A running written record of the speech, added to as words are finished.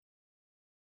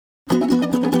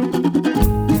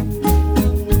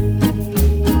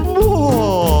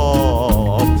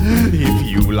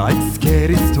like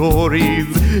scary stories,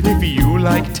 if you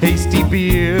like tasty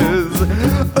beers,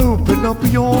 open up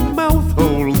your mouth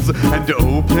holes and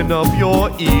open up your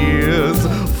ears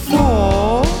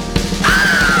for... Booze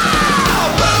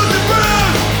and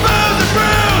Brews! Booze and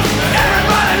Brews!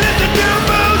 Everybody listen to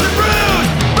Booze and Brews!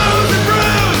 Booze and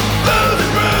Brews! Booze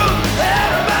and Brews!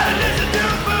 Everybody listen to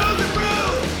Booze and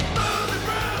Brews! Booze and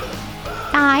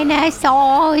Brews!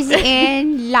 Dinosaurs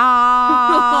in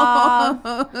love.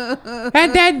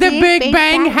 And then the Big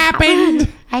Bang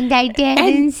happened. And they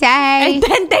didn't say. And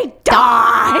then they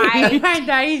died. And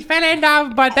they fell in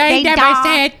love, but they never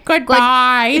died. said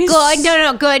goodbye. Good.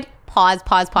 No, good. Pause.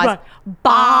 Bye.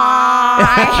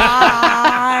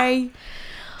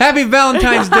 Happy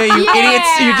Valentine's Day, you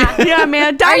idiots. You just, Yeah,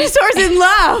 man. Dinosaurs in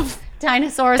love.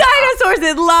 Dinosaurs. Dinosaurs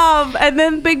in love. And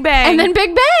then Big Bang. And then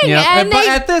Big Bang. yeah. And But they,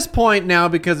 at this point now,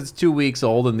 because it's 2 weeks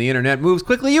old and the internet moves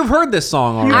quickly, you've heard this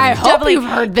song already. I hope you've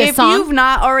heard this if song. If you've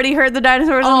not already heard the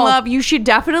Dinosaurs in Oh. Love, you should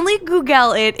definitely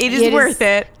Google it. It is worth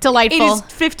it. Delightful. It is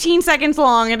 15 seconds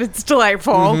long and it's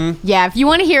delightful. Yeah, if you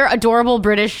want to hear adorable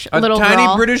British a little tiny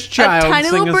girl. British A child. tiny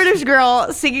sing little British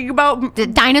girl singing about The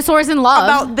dinosaurs in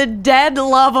love. the dead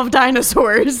love of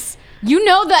dinosaurs. You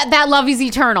know that love is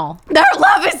eternal. Their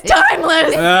love is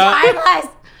timeless. Timeless.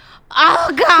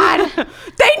 Oh, God.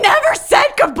 They never said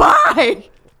goodbye.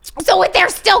 So they're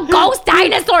still ghost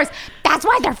dinosaurs. That's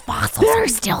why their fossils are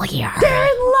still here. They're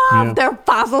in love. Their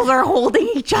fossils are holding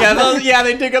each other.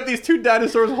 They dig up these two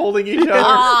dinosaurs holding each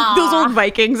other. Those old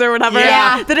Vikings or whatever.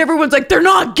 Yeah. That everyone's like, they're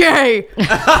not gay.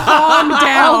 Calm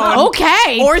down. Oh,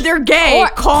 okay. Or they're gay. Or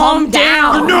calm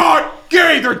down. Not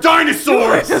gay, they're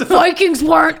dinosaurs! Vikings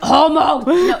weren't homo.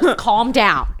 No, calm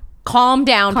down. Calm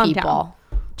down, people. down.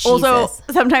 Also, Jesus.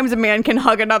 sometimes a man can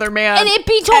hug another man. And it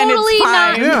be and it's totally fine.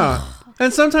 not- Yeah.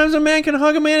 And sometimes a man can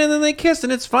hug a man and then they kiss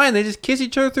and it's fine. They just kiss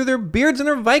each other through their beards and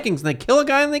they're Vikings and they kill a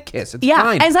guy and they kiss. It's Yeah,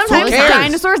 fine. and sometimes Who cares?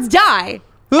 dinosaurs die.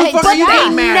 Who the Hey, fuck but are you they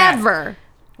getting mad at? never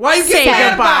Why you Say getting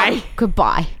mad goodbye.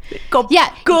 goodbye. Go.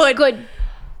 Yeah, Good.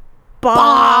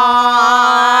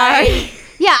 Bye.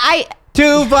 Yeah,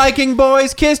 Two Viking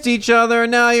boys kissed each other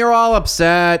and now you're all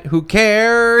upset. Who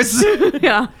cares?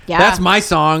 Yeah. yeah. That's my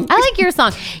song. I like your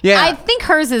song. Yeah. I think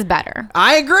hers is better.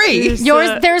 I agree. Yours,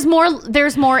 there's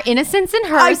more innocence in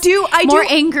hers. I do. More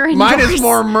anger in Mine yours. is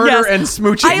more murder Yes. and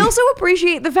smooching. I also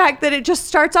appreciate the fact that it just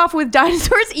starts off with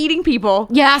dinosaurs eating people.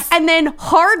 Yes. And then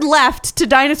hard left to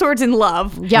dinosaurs in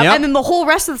love. Yep. And then the whole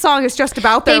rest of the song is just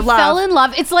about They their love. fell in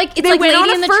love. It's like they Lady went on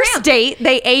and a the first Tramp. date.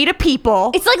 They ate a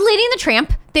people. It's like Lady and the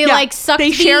Tramp. They Yeah. like sucked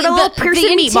They shared a little Pearson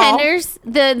the meatball. intestines,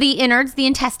 the innards, the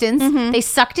intestines. They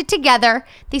sucked it together.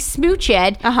 They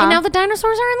smooched, and now the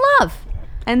dinosaurs are in love.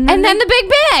 and And then the Big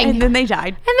Bang. And then they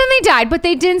died. And then they died, but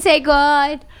they didn't say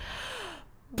good.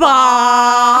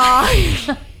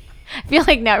 Bye. I feel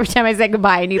like now every time I say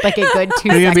goodbye, I need like a good 2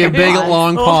 There's seconds. gonna be a big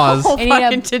long pause. Oh, I need a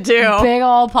fucking to do. big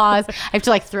old pause. I have to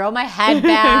like throw my head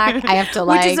back. I have to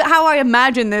like. Which is how I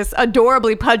imagine this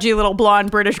adorably pudgy little blonde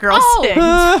British girl sing.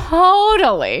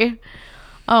 Totally.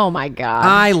 Oh my God.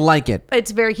 I like it.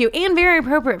 It's very cute and very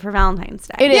appropriate for Valentine's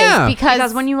Day. It is Yeah.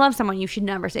 Because when you love someone, you should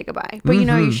never say goodbye. But you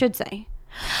know, you should say,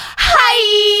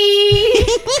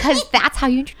 hi. Because that's how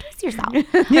you introduce yourself.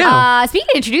 Yeah. Speaking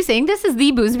of introducing, this is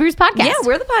the Booze and Brews podcast. yeah,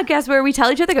 we're the podcast where we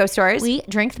tell each other ghost stories, we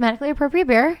drink thematically appropriate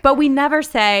beer. but we never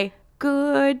say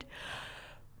good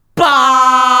bye.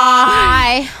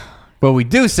 Bye. But we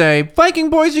do say, Viking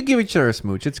boys, you give each other a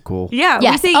smooch. It's cool. Yeah,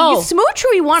 Yes. we say Oh. you smooch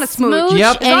who you want to smooch. Smooch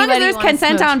Yep. As long as anybody there's wants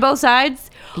consent smooch. on both sides.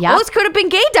 Yep. Well, this could have been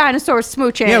gay dinosaurs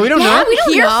smooching. Yeah, we don't know. we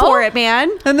don't Here know. for it, man.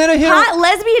 And then a hit Hot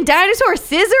lesbian dinosaur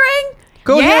scissoring?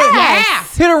 Go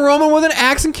Yes. hit a Roman with an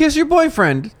axe and kiss your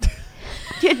boyfriend.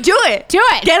 Yeah, do it. Do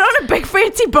it. Get on a big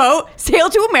fancy boat, sail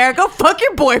to America, fuck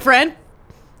your boyfriend.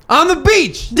 On the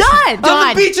beach. Done. On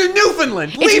the beach in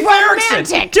Newfoundland. It's Leif Erikson.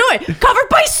 romantic. Do it. Covered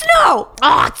by snow.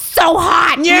 Oh, it's so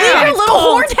hot. Yeah. Leave your it's little cold.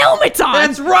 horned helmets on.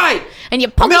 That's right. And you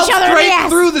poke Melt each other in the straight ass.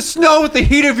 through the snow with the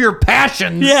heat of your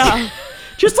passions. Yeah.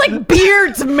 Just like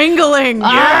beards mingling.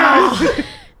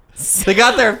 They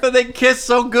they kiss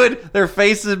so good, their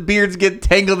faces and beards get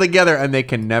tangled together and they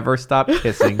can never stop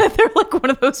kissing. They're like one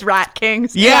of those rat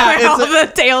kings. Yeah, Where it's all a-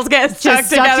 the tails get stuck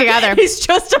stuck together. It's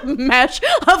just a mesh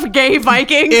of gay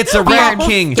Vikings. It's a rat all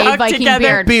king. stuck Gay Viking together.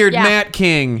 beard. Beard Yeah. Matt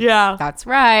King. Yeah. That's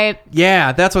right.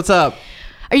 Yeah, that's what's up.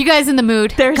 Are you guys in the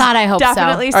mood? There's God, I hope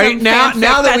definitely so. All some right, now fanfic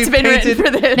that that's we've been painted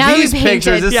written for this. Now that these we've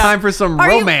pictures, painted, it's Yeah. time for some Are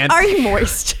romance. You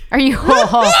moist? Are you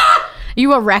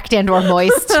you erect and or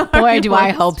moist? Boy, do I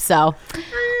hope so.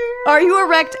 Are you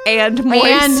erect and moist?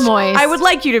 And moist. I would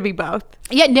like you to be both.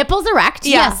 Yeah, nipples erect.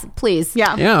 Yeah. Yes, please.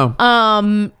 Yeah. Yeah.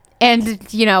 And,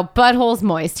 buttholes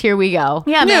moist. Here we go.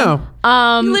 Yeah, man.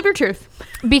 No. You live your truth.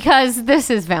 Because this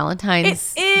is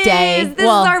Valentine's Day. This is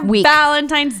our week.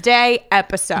 Valentine's Day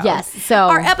episode. Yes, so-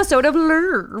 our episode of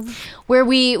love. where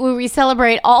we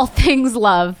celebrate all things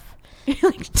love.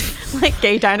 like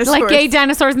gay dinosaurs. Like gay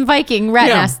dinosaurs and Viking rat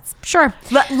Yeah. nests. Sure.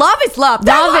 Love is love.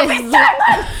 Love is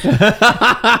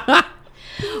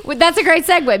Well, that's a great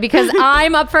segue because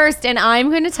I'm up first and I'm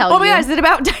going to tell Oh my you. god, is it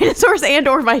about dinosaurs and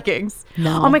or Vikings?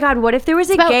 No. Oh my god, what if there was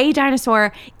a about- gay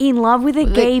dinosaur in love with a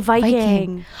gay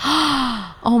Viking?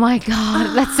 Oh my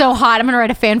God. That's so hot. I'm going to write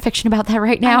a fan fiction about that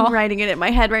right now. I'm writing it in my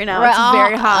head right now. It's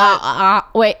very hot.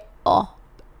 Wait.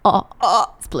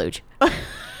 Splooge.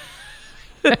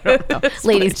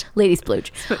 Ladies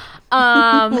splooge.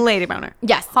 Lady boner.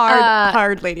 Yes.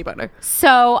 Hard lady boner.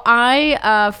 So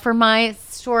I, for my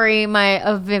story, my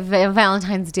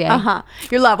Valentine's Day.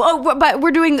 Your love. Oh, but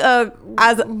we're doing,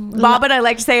 as Bob and I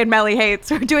like to say and Melly hates,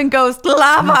 we're doing ghost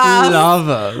lovers.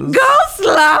 Lovers. Ghost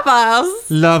lovers.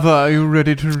 Lover, are you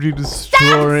ready to read the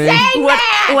story?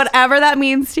 Whatever that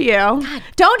means to you.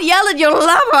 Don't yell at your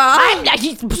lover.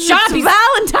 Shut It's up.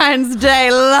 Valentine's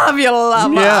Day. Love your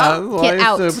lover. Yeah, why Get are you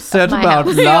out so upset of my about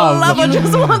house. Your love. lover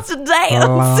just wants to dance.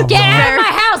 Love. Get out of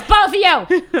my house, both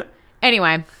of you.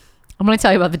 Anyway, I'm going to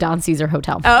tell you about the Don Caesar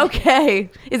Hotel. Okay.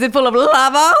 Is it full of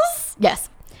lovers? Yes.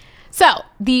 So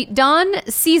the Don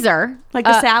Caesar, Like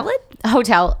the salad?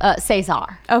 Hotel,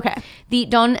 Cesar. Okay. The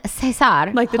Don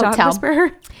Cesar Like the Hotel dog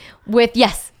whisperer? with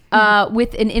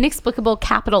with an inexplicable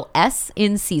capital S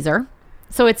in Caesar.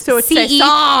 So it's So it's CE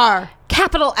Cesar.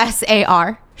 capital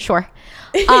SAR. Sure.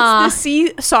 It's the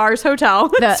sea SARS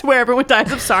hotel. That's where everyone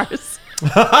dies of SARS.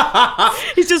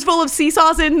 He's just full of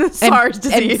seesaws in the SARS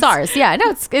disease. And SARS. Yeah,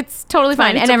 no, it's totally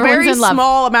fine. It's And a everyone's very in love.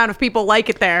 small amount of people like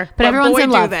it there. But everyone's boy, in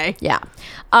love. do they. Yeah.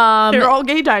 They're all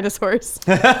gay dinosaurs.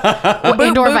 Boop,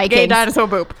 Indoor boop, gay Vikings. dinosaur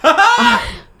boop.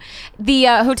 The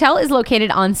hotel is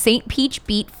located on St. Peach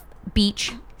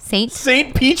Beach.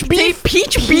 Saint Peach Beef?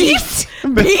 Peach beef?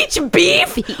 Peach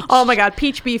beef? Oh my god,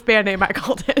 peach beef band name I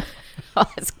called it. Oh,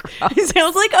 that's gross. It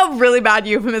sounds like a really bad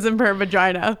euphemism for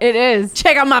vagina. It is.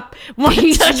 Check out my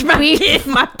Peach touch my beef.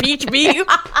 my peach beef.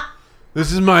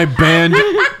 This is my band.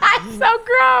 So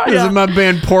gross. This is my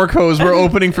band Porcos. We're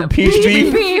opening for Peach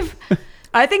Beef. Beef.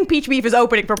 I think peach beef is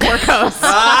opening for Porcos.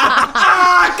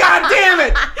 Ah, god damn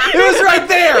it! It was right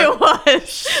there! It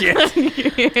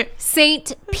was.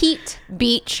 St. Pete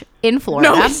Beach in Florida.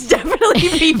 No, it's definitely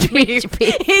peach beef.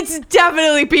 beef. It's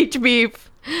definitely peach beef.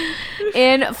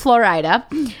 In Florida.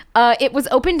 It was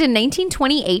opened in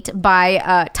 1928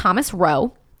 by Thomas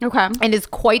Rowe. Okay. And is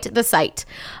quite the sight.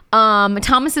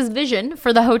 Thomas's vision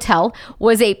for the hotel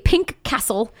was a pink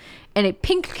castle, and a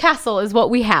pink castle is what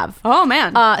we have. Oh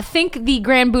man. Think the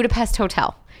Grand Budapest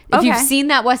Hotel. If you've Okay. seen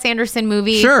that Wes Anderson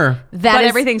movie, Sure. but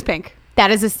everything's pink.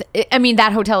 That is,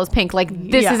 that hotel is pink. Like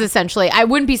this Yeah. is essentially. I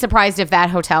wouldn't be surprised if that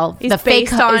hotel, Is the fake,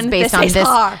 based on is based the on this,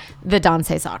 Cesar. the Don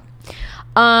Cesar.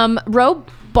 Rowe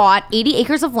bought 80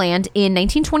 acres of land in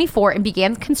 1924 and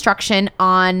began construction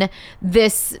on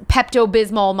this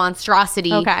Pepto-Bismol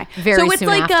monstrosity. Okay. very so it's soon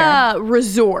like after. a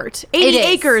resort. 80 is.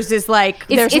 acres is like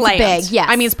there's it's land. big, yes.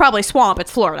 I mean, it's probably swamp.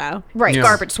 It's Florida. Right. It's Yeah.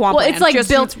 garbage swamp. Well, it's land. like Just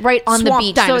built right on the swamp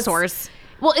beach. So it's- Dinosaurs.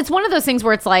 well, it's one of those things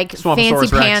where it's like Swamposaurus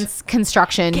fancy Rex. pants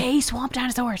construction Gay swamp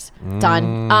dinosaurs.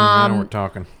 done. Now we're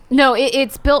talking. No,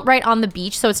 it's built right on the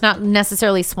beach, so it's not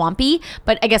necessarily swampy,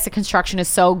 but I guess the construction is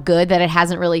so good that it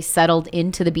hasn't really settled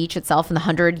into the beach itself in the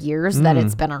 100 years that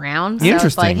it's been around. So it's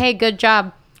Interesting. like, hey, good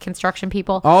job, construction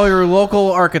people. All your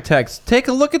local architects, take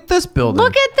a look at this building.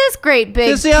 Look at this great big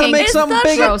To see how to pink make something Such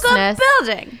big. a grossness. good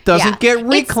building. Doesn't Yeah. get It's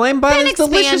reclaimed by been this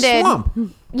delicious expanded,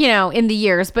 swamp. You know, in the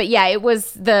years, but yeah, it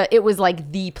was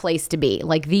like the place to be,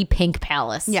 like the Pink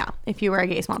Palace. Yeah, if you were a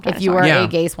gay swamp dinosaur. If you were Yeah. a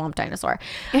gay swamp dinosaur.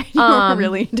 you were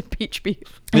really into peach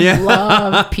beef. Yeah.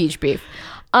 Love peach beef.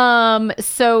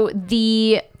 So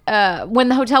the when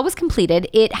the hotel was completed,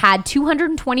 it had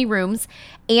 220 rooms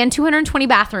and 220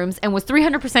 bathrooms and was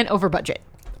 300% over budget.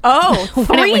 Oh,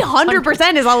 When it went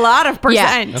 300% is a lot of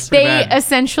percent. That's pretty They bad.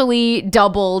 essentially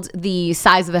doubled the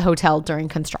size of the hotel during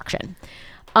construction.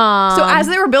 So as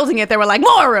they were building it, they were like,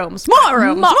 more rooms, more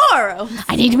rooms, more rooms.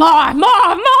 I need more.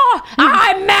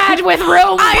 I'm mad with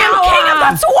room I am king of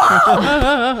the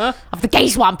swamp. of the gay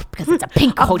swamp because it's a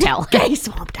pink hotel. Gay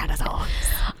swamp dinosaur.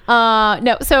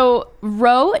 No, so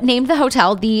Rowe named the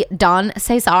hotel the Don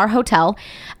Cesar Hotel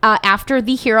after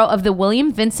the hero of the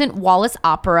William Vincent Wallace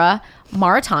opera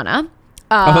Maritana.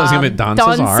 Oh, that was going to be Don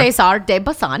Cesar. Cesar de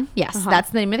Bazan. Yes,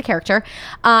 that's the name of the character.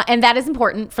 And that is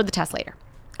important for the test later.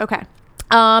 Okay.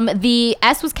 The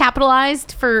S was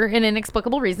capitalized for an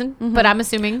inexplicable reason, but I'm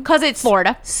assuming Because it's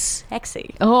Florida.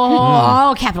 sexy.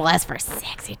 Oh, capital S for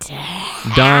sexy too.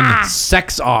 Don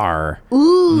Sex R.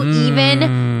 Ooh, even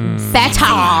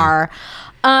better.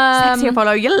 Sexy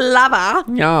follow your lover.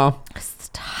 Yeah.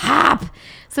 Stop.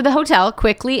 So the hotel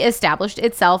quickly established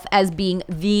itself as being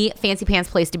the fancy pants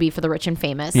place to be for the rich and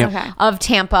famous Yep. Okay. of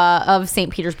Tampa, of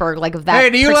St. Petersburg, like of that. Hey,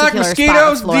 do you like particular spot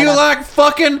of mosquitoes? Do you Florida. like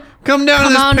fucking? Come down Come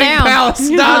to this on pink down. palace.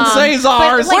 Don Cesar's.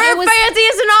 but, like, We're it was-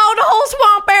 fanciest in all the whole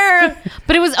swamp area.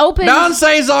 But it was open. Don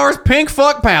Cesar's Pink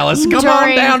Fuck Palace. Come on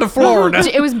during- down to Florida.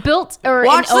 It was built or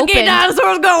Watch the kid open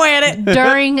dinosaurs go at it.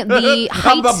 during the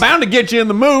I'm height bound to get you in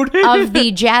the mood. of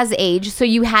the jazz age. So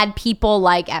you had people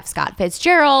like F. Scott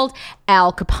Fitzgerald,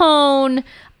 Al Capone,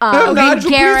 Nigel, please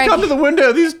Garrick. come to the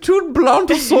window. These two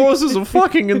brontosauruses are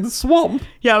fucking in the swamp.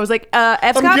 Yeah, I was like, F.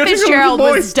 Scott getting a Fitzgerald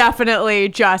little was moist. definitely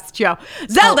just Joe.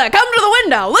 Zelda, come to the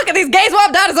window. Look at these gay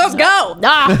swamp dinosaurs go.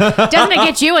 Doesn't it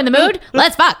get you in the mood?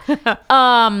 Let's fuck.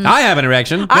 I have an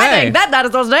erection. I Hey. think that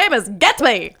dinosaur's name is Get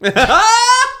Me.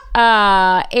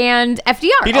 And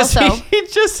FDR He just also. he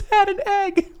just had an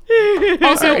egg.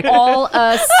 Also, all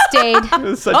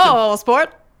stayed Such Oh,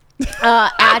 sport.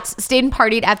 stayed and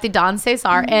partied at the Don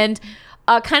Cesar. And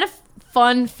kind of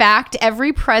fun fact: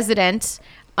 every president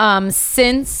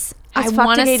since Has I fucked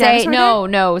want a to gay say dinosaur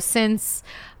no, since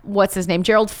what's his name,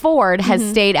 Gerald Ford has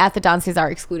stayed at the Don Cesar,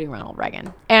 excluding Ronald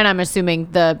Reagan. And I'm assuming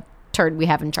the turd we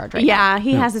have in charge right now Yeah,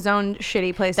 he has his own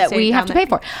shitty place that stay we down have to there. pay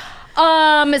for.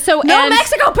 So No, and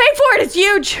Mexico paid for it. It's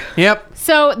huge. Yep.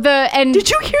 so the and Did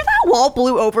you hear that wall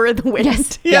blew over in the wind?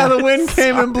 Yes. Yeah, the wind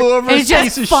came and blew over It his just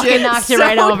piece of fucking shit. knocked it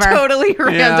right over. Totally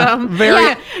random.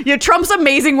 very- Yeah, Trump's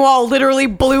amazing wall literally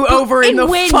blew over in in the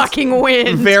wind. fucking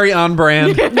wind. Very on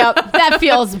brand. Nope, that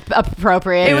feels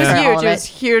appropriate. It was for all huge. of It was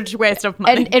huge waste of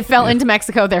money. and it fell into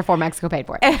Mexico, therefore Mexico paid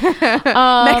for it.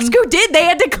 Mexico did. They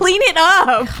had to clean it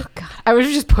up. I would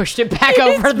have just pushed it back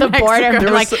over It's the border and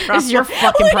been like, Mexico. "This is your fucking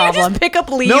Wouldn't you problem." just pick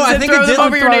up leaves No, I and think throw it them did.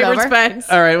 over your Throw it neighbor's over. fence.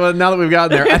 All right, well, now that we've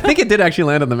gotten there, I think it did actually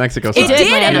land on the Mexico side. It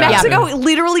did, land and on- yeah. Mexico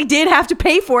literally did have to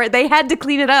pay for it. They had to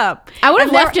clean it up. I would have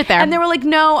And they left were- it there. And they were like,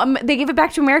 no, they gave it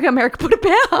back to America. America put it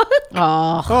back.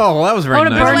 Oh, Oh, well, that was very I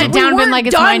would've nice. burned of it them. down, been like,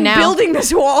 it's done mine now. building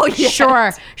this wall yet.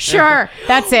 sure,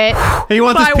 that's it. Hey, you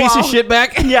want this Bye, piece of wall. shit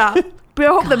back? Yeah. But I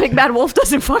hope the big bad wolf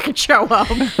doesn't fucking show up.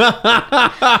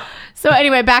 So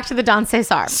anyway, back to the Don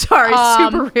Cesar. Sorry,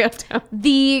 super random.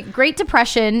 The Great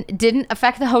Depression didn't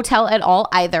affect the hotel at all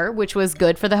either, which was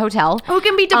good for the hotel. Who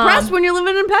can be depressed when you're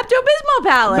living in Pepto-Bismol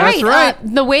Palace? That's right.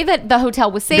 The way that the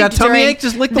hotel was saved got tummy during ache,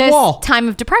 just lick the this wall. time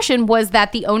of depression was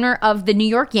that the owner of the New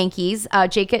York Yankees,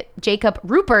 Jacob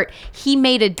Rupert, he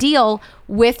made a deal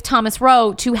with Thomas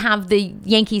Rowe to have the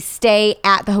Yankees stay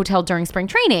at the hotel during spring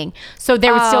training. So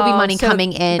there would still be Oh, money so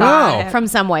coming in got it. from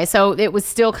some way. So it was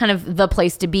still kind of the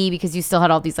place to be because you still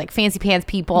had all these like fancy pants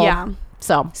people. Yeah.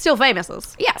 So Still famous.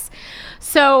 yes.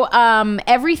 So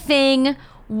everything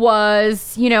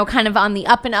was, kind of on the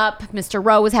up and up. Mr.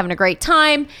 Rowe was having a great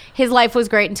time. His life was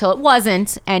great until it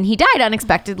wasn't, and he died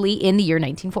unexpectedly in the year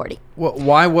 1940. Well,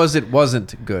 why wasn't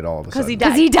good all of a sudden? he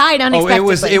Because he died Oh,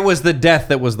 unexpectedly. it was the death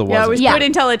that was the Yeah, it was wasn't. Yeah. good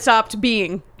until it stopped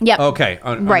being. Yep. Okay,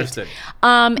 Right. understood.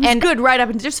 And Good right up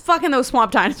until just fucking those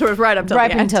swamp dinosaurs right up until right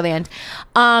the end. until the end.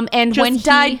 And Just when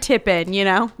died tipping,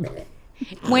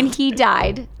 when he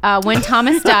died, when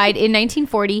Thomas died in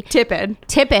 1940,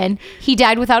 Tippin. he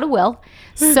died without a will.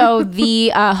 So the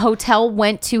hotel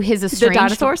went to his estranged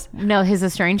dinosaurs? No, his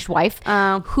estranged wife,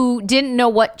 Oh. who didn't know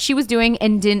what she was doing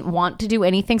and didn't want to do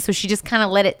anything. So she just kind of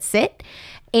let it sit,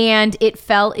 and it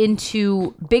fell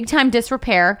into big time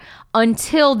disrepair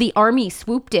until the army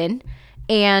swooped in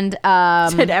and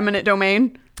Said eminent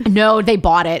domain. no, they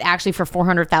bought it actually for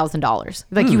 $400,000.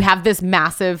 Like you have this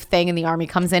massive thing, and the army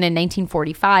comes in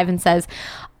 1945 and says,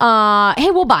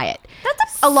 "Hey, we'll buy it."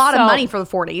 That's a lot So- of money for the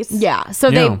 40s. Yeah, so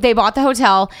Yeah. they bought the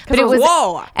hotel, but it it was was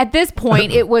war. at this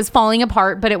point it was falling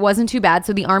apart, but it wasn't too bad.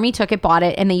 So the army took it, bought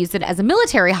it, and they used it as a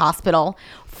military hospital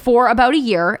for about a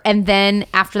year, and then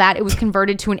after that, it was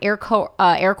converted to an Air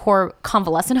Corps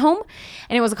convalescent home,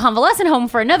 and it was a convalescent home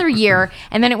for another year,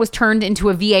 and then it was turned into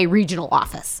a VA regional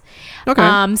office.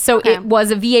 Okay. So it was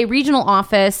a VA regional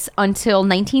office until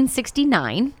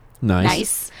 1969.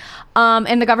 Nice.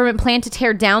 And the government planned to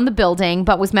tear down the building,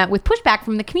 but was met with pushback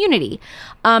from the community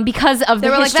because of the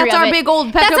were like, history "That's of our it. big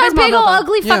old That's our Pepto-Bismol big old building."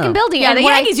 ugly Yeah. fucking building." Yeah, And the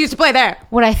what I- Yankees used to play there.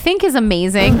 What I think is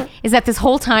amazing is that this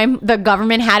whole time the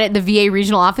government had it, the VA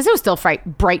regional office, it was still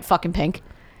bright fucking pink.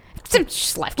 So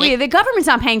just left Wait, it. the government's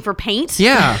not paying for paint.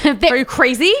 Yeah. Are you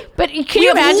crazy? But can We you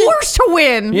have imagine? wars to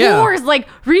win. Yeah. Wars, like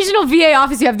regional VA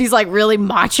office, you have these like really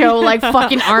macho, like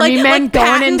fucking army men going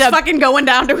Patton's into fucking going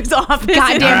down to his office.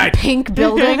 goddamn All right. pink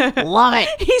building. Love it.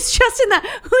 He's just in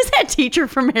that. Who's that teacher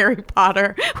from Harry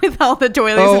Potter with all the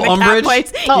doilies Oh, and the Umbridge? cat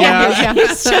plates? Oh, Yeah. Umbridge, yeah.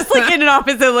 He's just like in an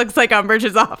office that looks like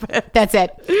Umbridge's office. That's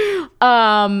it.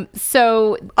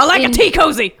 So I like a tea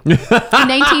cozy. in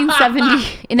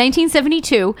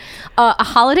 1972, a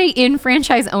Holiday Inn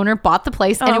franchise owner bought the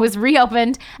place and it was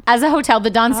reopened as a hotel, the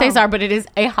Don Cesar, but it is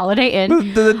a Holiday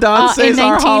Inn. The Don in Cesar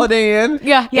 19 Holiday Inn.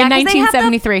 Yeah, in 'cause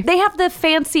 1973. They have the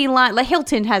fancy line. Like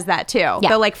Hilton has that too. Yeah.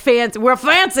 They're like fancy. We're a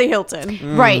fancy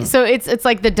Hilton. Right. So it's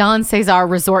like the Don Cesar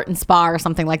Resort and Spa or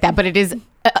something like that, but it is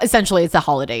essentially it's a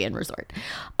Holiday Inn resort.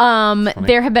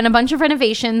 There have been a bunch of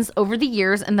renovations over the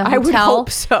years, and the hotel. I would hope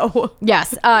so.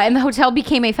 Yes, and the hotel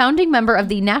became a founding member of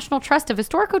the National Trust of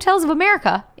Historic Hotels of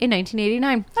America in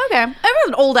 1989. Okay, it was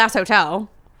an old ass hotel.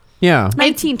 Yeah.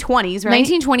 1920s, right?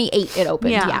 1928 it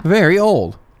opened. Yeah. Yeah. Very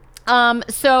old.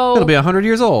 So It'll be 100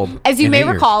 years old. as you in may 8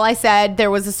 years. recall, I said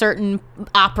there was a certain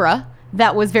opera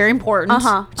that was very important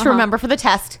to remember for the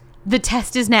test. The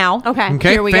test is now. Okay.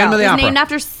 Okay, Here we Phantom go. of the It's Opera. named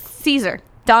after Caesar.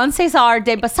 Don Cesar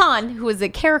de Bassan, who was a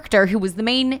character who was the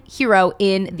main hero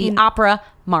in the opera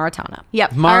Maritana.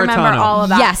 Yep. I Maritana. remember all of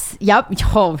that. Yes. Yep.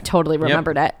 Oh, totally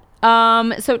remembered it.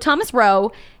 So Thomas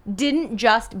Rowe didn't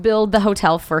just build the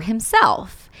hotel for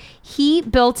himself. He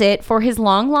built it for his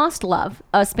long lost love,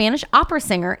 a Spanish opera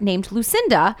singer named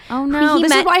Lucinda. Oh who no! he This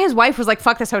met- is why his wife was like,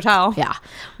 "Fuck this hotel." Yeah.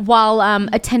 While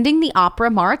attending the opera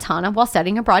Maritana while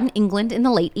studying abroad in England in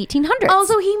the late 1800s.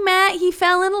 Also, he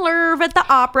fell in love at the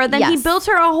opera. Then he Yes. built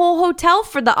her a whole hotel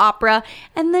for the opera,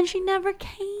 and then she never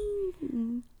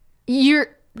came.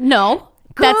 No.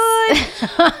 Good.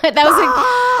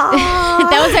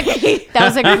 That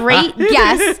was a great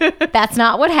guess. That's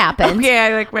not what happened. Okay,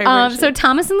 I like my wish. So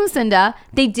Thomas and Lucinda,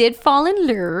 they did fall in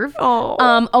love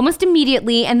almost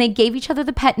immediately, and they gave each other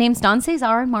the pet names Don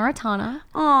Cesar and Maritana.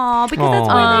 Aw,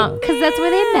 because that's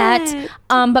where they Met.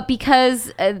 But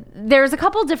because there's a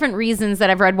couple different reasons that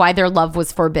I've read why their love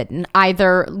was forbidden.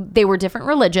 Either they were different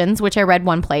religions, which I read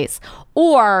one place,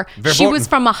 or she was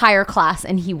from a higher class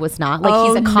and he was not. Like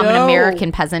he's a common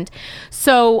American peasant.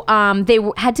 So they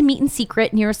had to meet in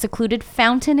secret near a secluded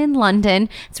fountain in London.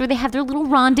 It's where they have their little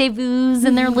rendezvous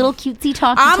and their little cutesy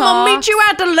talky I'm talks. gonna meet you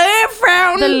at the love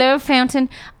fountain. The love fountain.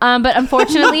 But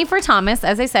unfortunately for Thomas,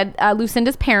 as I said,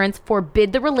 Lucinda's parents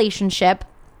forbid the relationship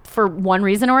for one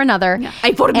reason or another.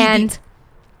 I forbid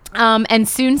and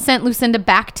soon sent Lucinda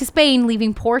back to Spain,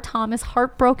 leaving poor Thomas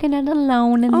heartbroken and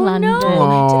alone in London.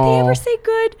 Did they ever say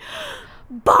good?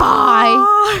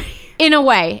 Bye. In a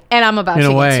way, and I'm about In to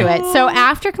a get way. to it. So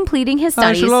after completing his I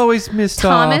studies, shall always miss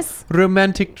Thomas- our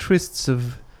romantic trysts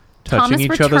of touching Thomas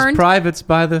each other's returned- privates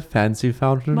by the fancy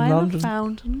fountain in By the London.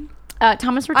 fountain.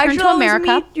 Thomas I returned shall to always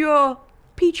America meet your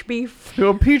peach beef.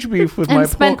 Your peach beef with my and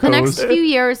spent the next porcos. few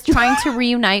years trying to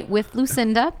reunite with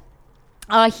Lucinda.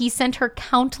 He sent her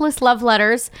countless love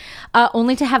letters,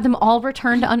 only to have them all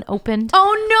returned unopened.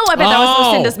 Oh no! I bet that was Oh.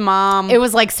 Lucinda's mom. It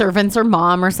was like servants or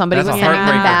mom or somebody That's was a sending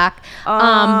them heartbreaker. back.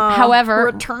 However,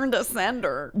 return to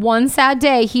sender. one sad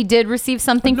day, he did receive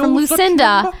something from No such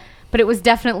Lucinda, number. but it was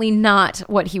definitely not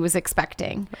what he was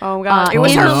expecting. Oh god! It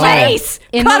was in her the- face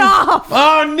in cut the- off.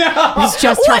 Oh no! It's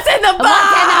just What's in the What's in the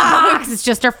box? It's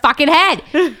just her fucking head.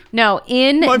 No,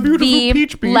 in My beautiful the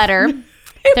peach beef. letter,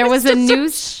 there was a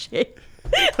news.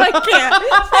 I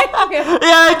can't. Yeah,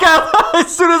 I got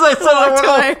as soon as I said Walked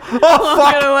away. it. Oh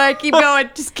Walk fuck! away. Keep going.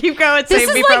 Just keep going. This Save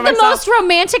is me like from the myself. most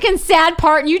romantic and sad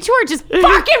part, and you two are just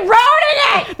fucking ruining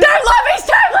it. Their love is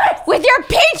timeless. With your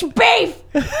peach beef.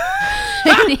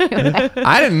 Anyway,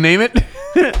 I didn't name it.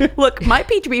 Look, my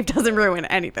peach beef doesn't ruin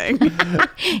anything.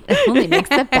 it only makes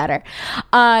it better.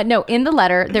 No, in the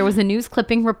letter, there was a news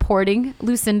clipping reporting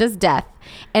Lucinda's death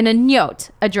and a note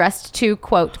addressed to,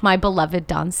 quote, my beloved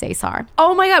Don Cesar.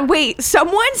 Oh my god! Wait,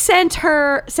 someone sent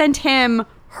him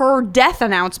her death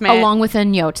announcement. Along with a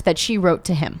note that she wrote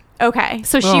to him. Okay.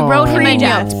 So she wrote him a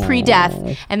Pre-death. note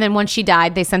pre-death, and then when she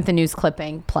died, they sent the news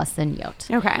clipping plus the note.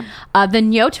 Okay. The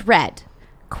note read,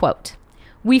 quote,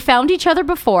 we found each other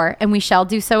before, and we shall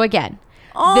do so again.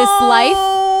 This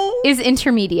life is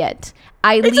intermediate.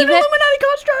 It's an Illuminati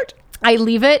construct. I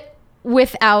leave it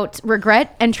without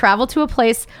regret and travel to a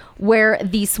place where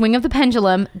the swing of the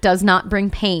pendulum does not bring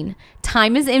pain.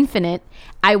 Time is infinite.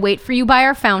 I wait for you by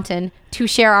our fountain to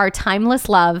share our timeless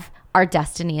love. Our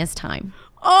destiny is time.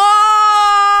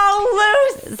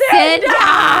 Oh, Lucinda!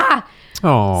 Lucinda!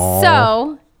 Oh.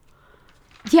 So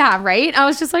Yeah, right? I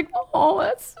was just like, oh,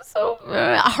 that's so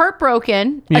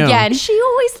heartbroken. Yeah. Again, She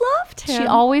always loved him. she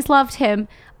always loved him.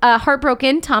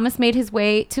 Heartbroken, Thomas made his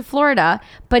way to Florida,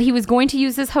 but he was going to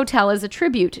use this hotel as a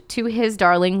tribute to his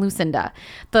darling Lucinda.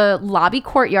 The lobby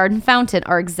courtyard and fountain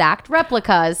are exact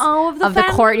replicas of the fountain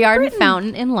in courtyard and Britain.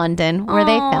 fountain in London where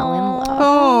they fell in love.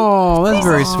 Oh, that's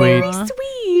very sweet. Very sweet.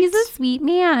 He's a sweet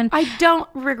man. I don't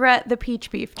regret the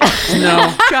peach beef.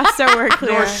 No, Just so we're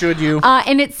clear. nor should you.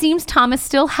 And it seems Thomas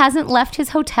still hasn't left his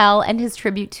hotel and his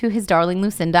tribute to his darling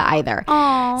Lucinda either.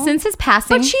 Aw. Since his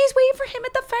passing, But she's waiting for him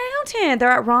at the fountain.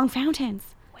 They're at wrong fountains.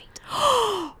 Wait.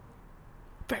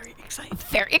 Very exciting.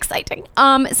 very exciting.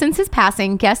 Since his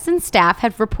passing, guests and staff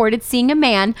have reported seeing a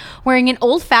man wearing an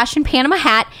old-fashioned Panama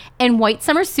hat and white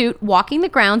summer suit walking the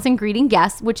grounds and greeting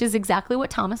guests, which is exactly what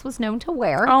Thomas was known to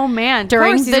wear. Oh man,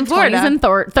 During Of course, he's the in Florida. 20s and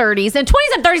 30s. And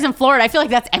 20s and 30s in Florida, I feel like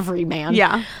that's every man.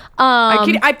 Yeah.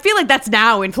 I feel like that's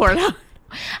now in Florida.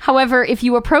 However, if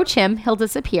you approach him, he'll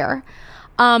disappear.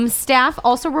 Staff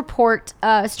also report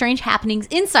strange happenings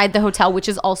inside the hotel, which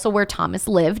is also where Thomas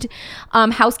lived.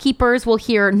 Housekeepers will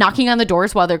hear knocking on the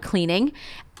doors while they're cleaning,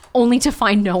 only to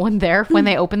find no one there when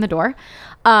they open the door.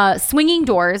 Swinging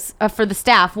doors for the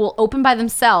staff will open by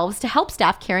themselves to help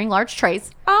staff carrying large trays.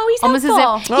 Oh, he's Almost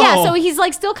helpful. as if, yeah. Oh. So he's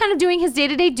like still kind of doing his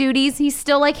day-to-day duties. He's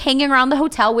still like hanging around the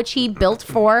hotel, which he built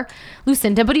for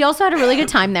Lucinda, but he also had a really good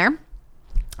time there.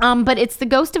 But it's the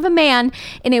ghost of a man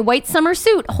in a white summer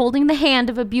suit holding the hand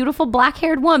of a beautiful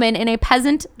black-haired woman in a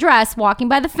peasant dress walking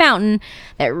by the fountain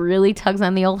that really tugs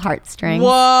on the old heartstrings.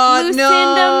 What?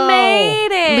 Lucinda made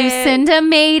it. Lucinda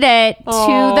made it to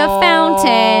the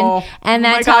fountain, and Oh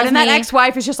that my tells god, and that me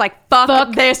ex-wife is just like,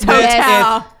 fuck this this.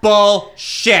 hotel. It's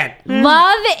bullshit.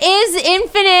 love is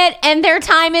infinite, and their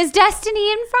time is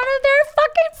destiny in front of their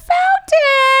fucking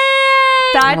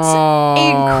fountain. That's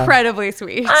Oh. incredibly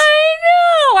sweet. I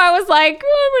know. I was like,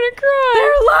 oh, I'm gonna cry.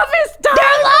 Their love is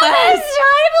timeless.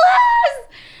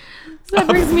 timeless. So that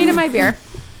brings me to my beer.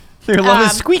 Your love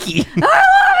is squeaky.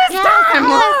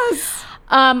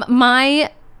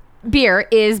 My beer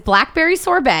is Blackberry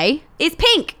Sorbet. It's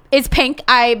pink. It's pink.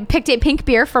 I picked a pink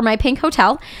beer for my pink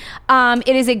hotel.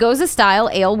 It is a Goza style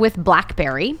ale with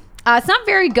blackberry. It's not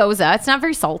very Goza. It's not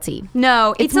very salty.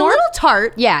 No, it's a more- little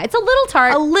tart. Yeah, it's a little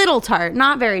tart, A little tart,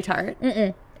 not very tart.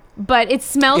 but it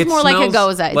smells It more like a smells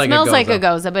Goza. It like a smells like Goza. a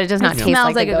Goza, but it does not taste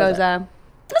Smells like like a Goza.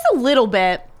 Just a little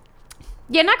bit.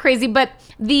 Yeah, not crazy, but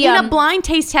the In a blind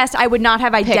taste test, I would not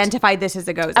have identified this as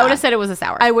a Goza. I would have said it was a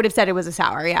sour. I would have said it was a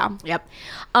sour. Yeah. Yep.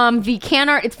 The can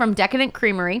art, it's from Decadent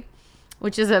Creamery,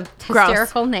 which is a Gross.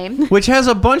 hysterical name. Which has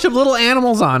a bunch of little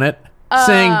animals on it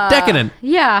saying decadent.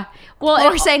 Yeah. Well,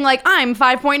 Or saying like I'm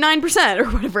 5.9% or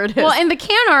whatever it is. well, and the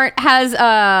can art has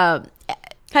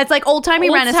it's like old timey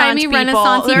Old-timey Renaissance people.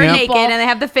 Renaissance-y They're people. naked and they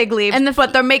have the fig leaves, And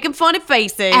but they're making funny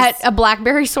faces. at a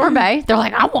blackberry sorbet. They're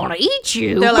like, I want to eat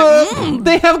you. They're like,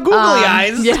 They have googly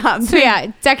eyes. yeah, so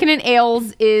yeah, Decadent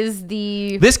Ales is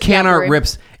the This can art blackberry.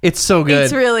 rips. It's so good.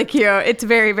 it's really cute. It's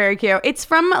very very cute. It's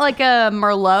from like a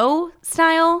Merlot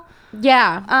style.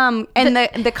 Yeah. And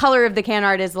the color of the can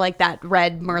art is like that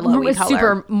red Merlot It's color.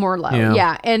 super Merlot. Yeah.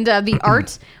 Yeah. And the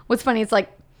art, what's funny, it's like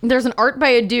there's an art by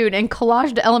a dude and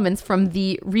collaged elements from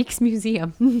the Reeks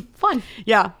Museum. Fun.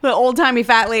 Yeah, the old timey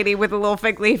fat lady with a little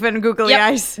fig leaf and googly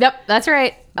eyes. Yep, that's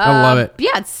right. I love it.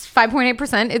 Yeah, it's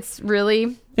 5.8%. It's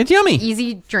really It's yummy.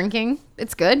 easy drinking.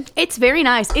 It's good. It's very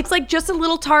nice. It's like just a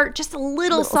little tart, just a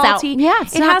little salty. Yeah,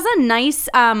 it's it not- has a nice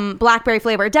blackberry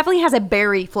flavor. It definitely has a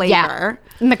berry flavor. Yeah.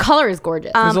 And the color is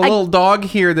gorgeous. There's a little dog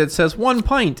here that says 1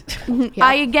 pint.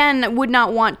 I again would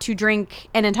not want to drink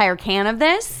an entire can of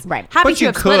this. Right. Happy But to you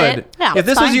have split could. it. Yeah, If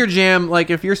this it's was fine. your jam, like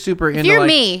if you're super into you're like,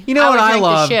 me, you know I what would I drink the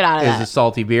love shit out of is that. a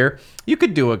salty beer. You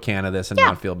could do a can of this and Yeah.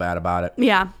 not feel bad about it.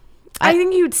 Yeah. I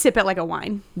think you'd sip it like a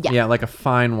wine. Yeah, like a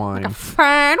fine wine.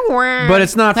 Fine wine. But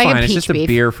it's not Like a fine. It's peach just a beef.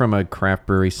 beer from a craft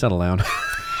brewery. Settle down.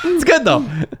 It's good though.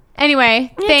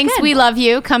 Anyway, thanks. good. We love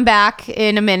you. Come back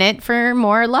in a minute for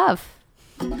more love.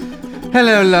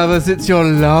 Hello, lovers. It's your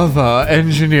lover,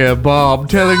 Engineer Bob,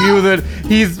 telling you that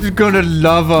he's gonna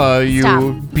lover you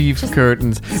Stop. beef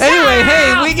curtains.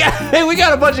 Anyway, we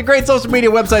got a bunch of great social media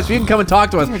websites where you can come and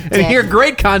talk to us and dick. hear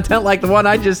great content like the one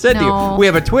I just said to No. you. We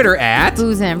have a Twitter at, we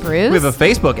Booze and Brews. have a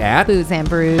Facebook at, Booze and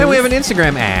Brews. and we have an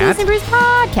Instagram at. Booze and Brews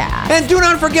podcast. And do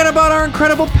not forget about our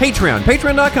incredible Patreon,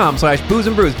 patreon.com/booze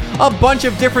and brews. A bunch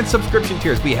of different subscription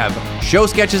tiers. We have show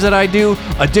sketches that I do,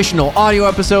 additional audio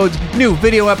episodes, new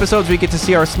video episodes where you get to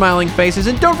see our smiling faces.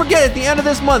 And don't forget, at the end of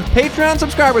this month, Patreon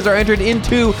subscribers are entered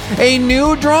into a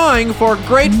new drawing for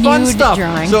great fun Nude stuff.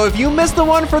 drawing. So if you missed the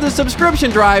one for the subscription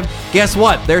drive, guess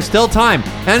what? There's still time.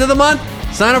 End of the month,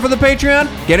 Sign up for the Patreon,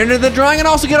 get into the drawing, and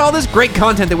also get all this great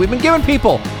content that we've been giving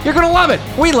people. You're going to love it.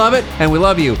 We love it, and we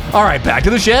love you. All right, back to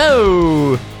the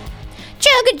show.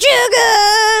 Chugga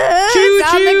chugga.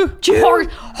 Choo-choo.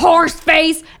 Horse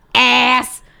face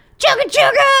ass. Chugga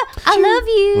chugga. I love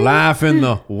you. Life in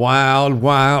the wild,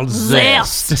 wild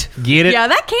zest. Get it? Yeah,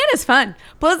 that can is fun.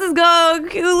 Plus, it's got a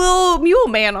cute little mule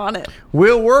man on it.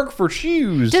 Will work for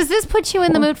shoes. Does this put you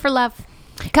in the mood for love?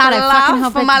 God, I fucking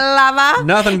hope for it. my lover.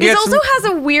 Nothing It gets also has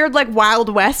a weird like Wild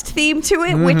West theme to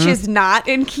it, which is not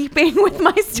in keeping with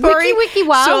my story. Wiki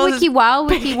wild,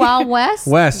 wiki wild west.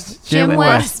 West. Jim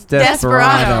West.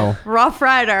 Desperado. Rough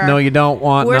Rider. No, you don't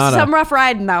want Where's nada. some rough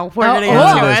riding though? We're Oh, gonna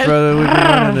oh. get This, into brother, we're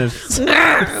doing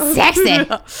this. Sexy.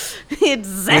 it. It's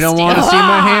zesty. You don't want to see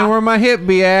my hand where my hip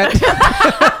be at.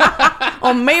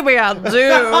 Or maybe I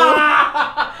do.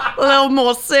 A little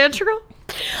more central.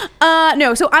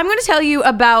 No, so I'm going to tell you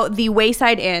about the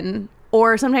Wayside Inn,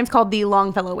 or sometimes called the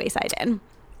Longfellow Wayside Inn.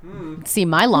 See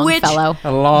my Longfellow.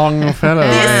 A long fellow.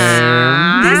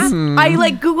 This I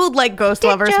like Googled like ghost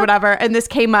lovers, joke. whatever, and this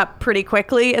came up pretty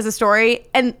quickly as a story.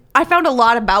 And I found a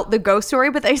lot about the ghost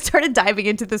story, but I started diving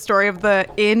into the story of the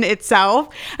inn itself,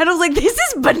 and I was like, "This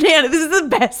is banana! This is the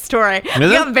best story." I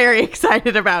it? got very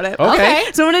excited about it. Okay.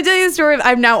 So I'm going to tell you the story.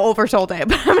 I've now oversold it,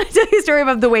 but I'm going to tell you the story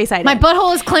of the Wayside My Inn.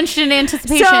 butthole is clenched in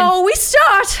anticipation. So we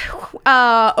start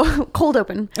cold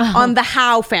open on the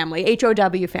Howe family,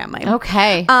 H-O-W family.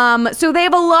 Okay. So they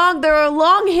have a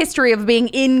long history of being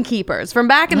innkeepers from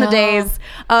back in the days.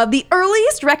 The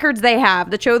earliest records they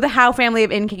have that show the Howe family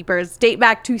of innkeepers date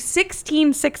back to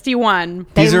 1661.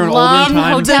 These are an love olden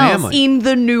time hotels. family. In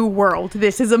the New World.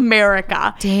 This is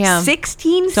America. Damn.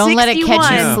 1661. Don't let it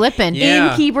catch you slipping.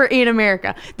 Yeah. Innkeeper in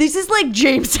America. This is like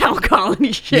Jamestown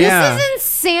colony shit. Yeah. This is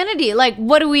insanity. Like,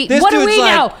 what do we This dude's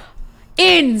like- know?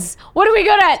 Inns. What are we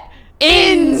good at?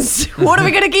 Inns. What are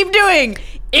we gonna keep doing?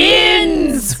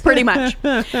 Inns. Pretty much.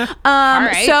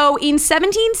 right. So in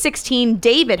 1716,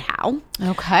 David Howe.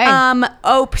 Okay.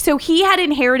 So he had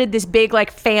inherited this big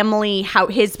like family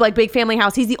house, his like big family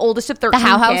house. He's the oldest of 13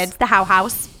 Howe house? kids. The Howe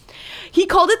house. He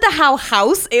called it the Howe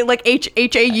House, like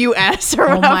H-A-U-S or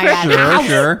Oh whatever. my God.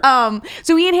 Sure.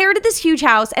 So he inherited this huge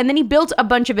house, and then he built a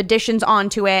bunch of additions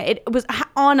onto it. It was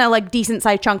on a like decent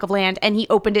sized chunk of land, and he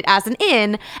opened it as an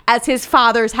inn, as his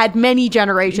fathers had many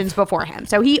generations before him.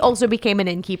 So he also became an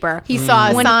innkeeper. he saw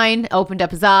a sign, opened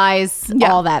up his eyes,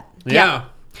 Yeah. all that. Yeah.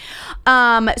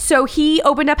 So he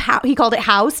opened up, he called it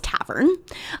Howe's Tavern.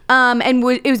 And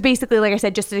it was basically, like I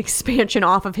said, just an expansion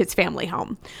off of his family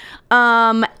home.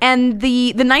 And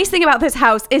the nice thing about this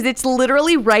house is it's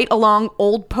literally right along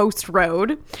Old Post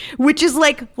Road, which is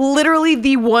like literally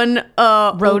the one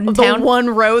Road in the town? one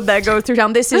road that goes through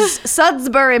town. This is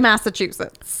Sudbury,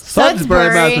 Massachusetts.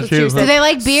 Sudbury, Massachusetts. Do they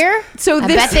like beer? So I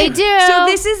this, bet they do. So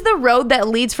this is the road that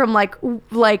leads from like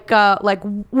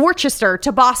Worcester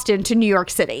to Boston to New York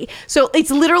City. So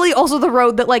it's literally also the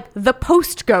road that like the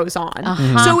Post goes on.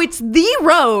 So it's the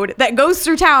road that goes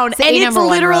through town, the and it's number one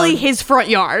literally road. his front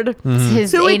yard. It's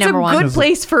his So A it's a number one. good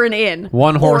place for an inn,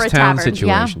 One or horse a town tavern.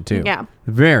 situation too. Yeah.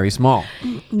 Very small.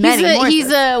 Many He's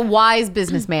horses. a wise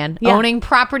businessman, Yeah. owning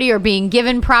property or being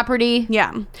given property.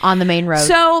 Yeah. On the main road.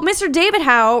 So Mr. David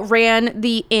Howe ran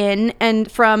the inn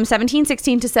and from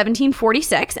 1716 to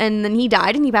 1746, and then he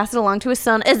died, and he passed it along to his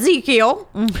son Ezekiel.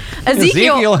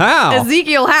 Ezekiel Howe.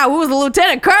 Ezekiel Howe, who was a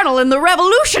lieutenant colonel in the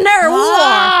Revolutionary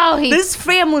Oh, War. he- This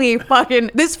family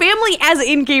as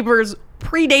innkeepers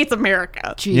predates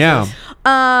America. Jesus. Yeah.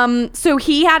 So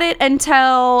he had it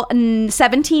until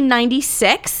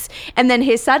 1796, and then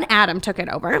his son Adam took it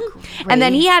over. And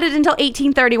then he had it until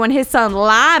 1830 when his son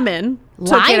Lyman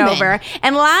took it Lyman. over.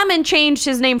 And Lyman changed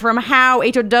his name from Howe,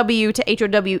 H-O-W, to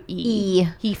H-O-W-E. E.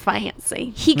 He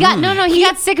fancy. He got he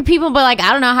got sick of people, but like,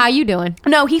 I don't know how you doing.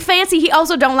 No, he fancy. He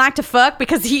also don't like to fuck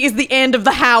because he is the end of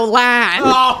the Howe line.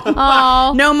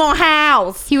 Oh, No more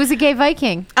Howes. he was a gay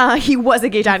Viking. He was a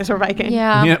gay dinosaur Viking.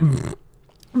 Yeah. Yeah.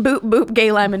 Boop, boop,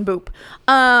 gay Lyman, boop.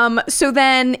 So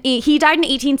then he died in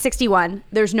 1861.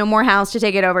 There's no more house to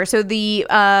take it over. So the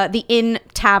inn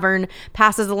tavern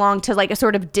passes along to like a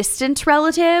sort of distant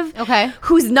relative. Okay.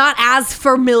 Who's not as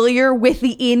familiar with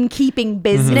the innkeeping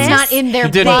business. It's not in their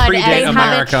He didn't blood. predate as-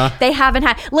 America. They haven't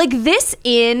had, like, this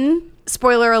inn,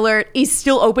 spoiler alert, is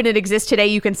still open and exists today.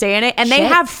 You can stay in it. And they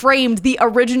Shit. have framed the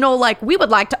original, like, we would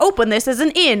like to open this as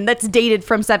an inn that's dated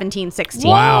from 1716.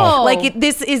 Wow. Like,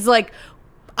 this is like,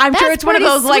 I'm sure That's it's one of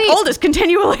pretty those like sweet. oldest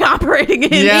continually operating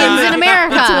in, Yeah. in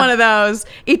America. It's one of those.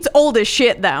 It's old as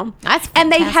shit though. That's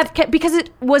and they fantastic. have kept, because it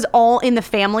was all in the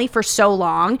family for so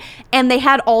long, and they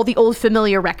had all the old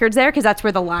familiar records there because that's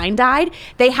where the line died.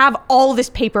 They have all this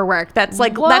paperwork. That's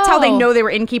like that's how they Whoa. know they were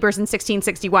innkeepers in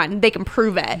 1661. They can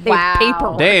prove it. They Wow. have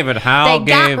paperwork. David Howe They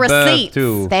got gave receipts. birth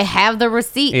to They have the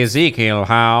receipt. Ezekiel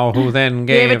Howe, who then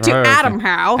Gave gave it to her Adam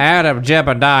Howe. Adam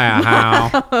Jebediah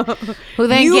Howe. Who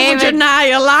then gave it?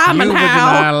 Eugenio Lyman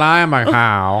Howe. Lima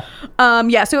Howe.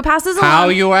 Yeah, so it passes along. How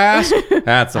you ask?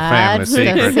 That's a family That's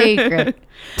secret. the secret.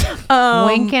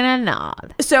 Wink and a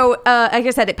nod. So, like I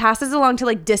said, it passes along to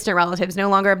like distant relatives, no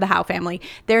longer of the Howe family.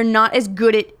 They're not as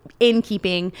good at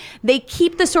innkeeping. They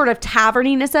keep the sort of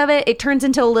taverniness of it. It turns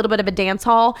into a little bit of a dance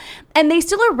hall, and they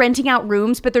still are renting out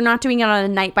rooms, but they're not doing it on a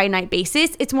night by night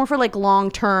basis. It's more for like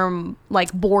long term,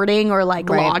 like boarding or like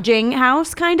Right. lodging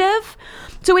house kind of.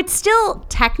 So it's still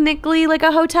technically like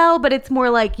a hotel, but it's more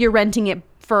like you're renting it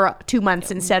for 2 months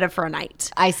instead of for a night.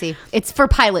 I see. It's for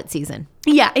pilot season.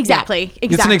 Yeah, exactly. Exactly.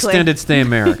 It's an extended stay in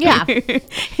America. Yeah.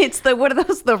 It's the what are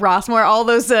those, the Rossmore, all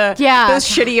those Yeah. those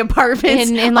shitty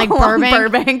apartments In, like, along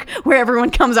Burbank? where everyone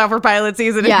comes out for pilot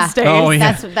season Yeah. and stays. Oh,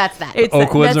 yeah. That's that. It's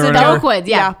Oakwoods that's or a whatever. joke. Oakwoods,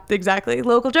 yeah. Exactly.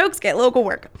 Local jokes get local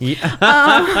work.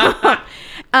 Yeah.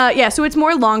 Yeah, so it's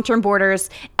more long-term boarders.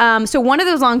 So one of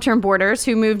those long-term boarders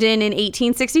who moved in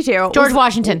 1862, George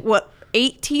Washington. What?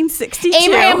 1862.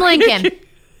 Abraham Lincoln.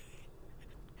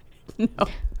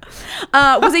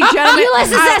 Was a gentleman.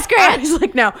 Ulysses S. Grant. I was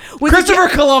like, no. Was a Christopher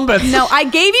Columbus. No, I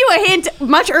gave you a hint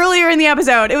much earlier in the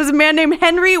episode. It was a man named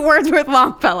Henry Wordsworth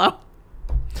Longfellow.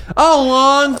 Oh,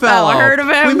 Longfellow. Oh, heard of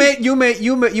him?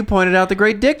 You pointed out the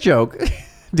great dick joke,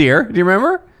 dear. Do you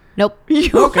remember? Nope. You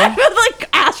were like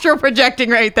astral projecting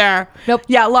right there. Nope.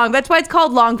 Yeah, That's why it's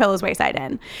called Longfellow's Wayside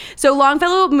Inn. So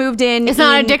Longfellow moved in. It's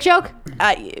not a dick joke?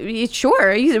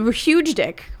 Sure, he's a huge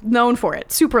dick, known for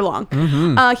it, super long.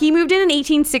 He moved in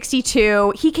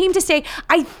 1862. He came to stay.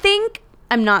 I think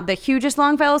I'm not the hugest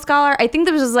Longfellow scholar. I think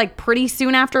this was like pretty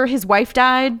soon after his wife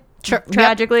died.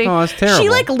 Tragically. Oh, that's terrible. She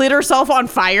like lit herself on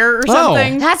fire or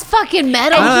something. That's fucking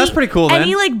metal. Oh, that's pretty cool, And then.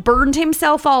 he like burned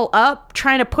himself all up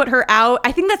trying to put her out.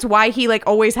 I think that's why he like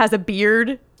always has a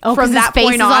beard. Oh, 'cause from his that face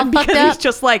point is all on, fucked because up? he's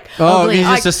just like Oh, Ugly. he's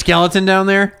just Like, a skeleton down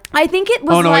there? I think it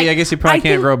was. Oh, no, like, I guess he probably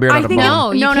can't grow a beard I on a think bone.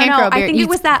 No, you no, can't grow a I beard. think it It's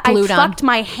was that I glued on. fucked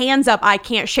my hands up. I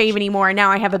can't shave anymore, and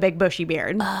now I have a big bushy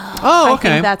beard. Oh, I okay.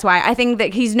 think that's why. I think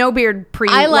that he's no beard pre.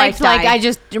 I liked wife like died. I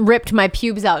just ripped my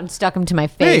pubes out and stuck them to my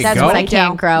There you face. That's go. when I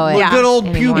can't grow it. Well, good old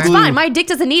pube anymore. glue. It's fine. My dick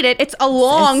doesn't need it. It's a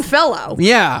long fellow.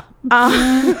 Yeah.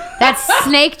 That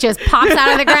snake just pops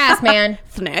out of the grass, man.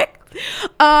 Nick.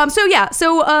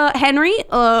 So Henry,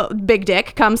 big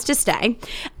dick, comes to stay,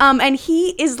 and he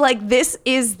is like, this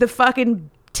is the fucking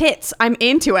tits. I'm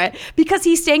into it because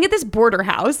he's staying at this border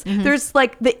house. There's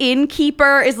like the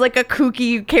innkeeper is like a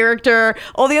kooky character.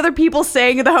 All the other people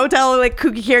staying at the hotel are like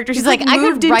kooky characters. He's like, I could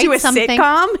moved into write a something.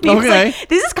 sitcom. He's Okay. like,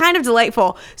 this is kind of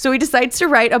delightful. So he decides to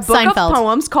write a book Seinfeld. of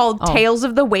poems called Oh. Tales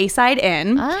of the Wayside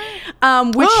Inn,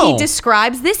 which Oh. he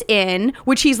describes this inn,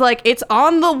 which he's like, it's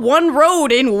on the one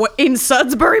road in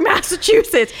Sudbury,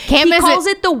 Massachusetts. Can't he miss calls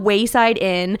it. it the Wayside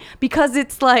Inn because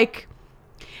it's like,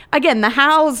 again, the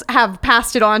Howes have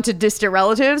passed it on to distant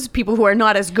relatives, people who are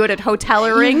not as good at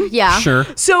hotelaring. Yeah. Sure.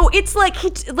 So it's like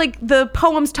the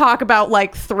poems talk about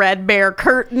like threadbare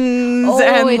curtains Oh,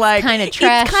 and it's like kinda it's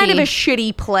kind of a trashy.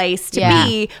 shitty place to Yeah.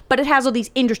 be, but it has all these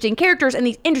interesting characters, and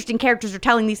these interesting characters are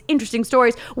telling these interesting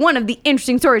stories. One of the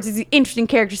interesting stories is the interesting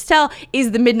characters tell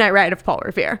is the Midnight Ride of Paul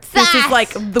Revere. This is Sass.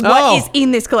 like what Oh. is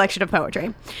in this collection of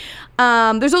poetry.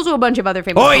 There's also a bunch of other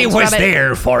famous I poems was from it.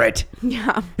 there for it.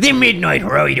 Yeah, The Midnight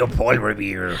Ride of Paul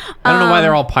Revere. I don't know why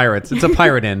they're all pirates. It's a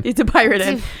pirate inn. it's a pirate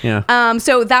inn. Yeah.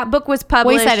 So that book was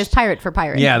published. Wayside is pirate for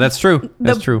pirate. Yeah, that's true.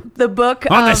 That's true. The book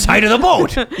On the side of the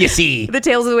boat, you see. The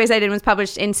Tales of the Wayside Inn was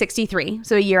published in 63,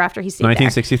 so a year after he stayed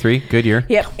 1963. Good year.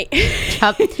 there.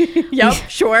 Yep. Yep,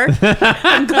 sure.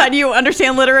 I'm glad you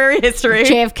understand literary history.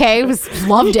 JFK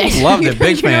loved it. Loved it.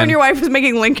 Big You know fan. when your wife was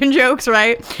making Lincoln jokes,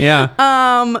 right? Yeah.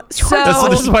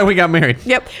 This is why we got married.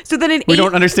 Yep. So then in We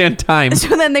don't understand time.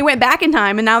 So then they went back in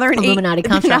time, and now they're in Illuminati now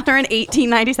construct. they're in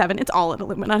 1897. It's all an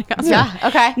Illuminati construct. Yeah,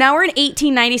 okay. Now we're in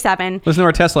 1897, Listen to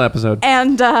our Tesla episode.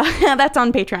 and that's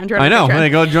on Patreon. Join I our know. Patreon. They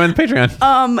go join the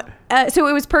Patreon. So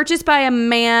it was purchased by a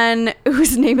man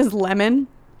whose name is Lemon.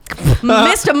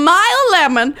 Mr. Meyer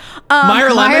Lemon.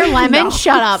 Meyer Meyer Lemon? Lemon, No.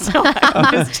 shut up.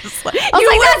 I was just like, I was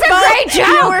like, that's a great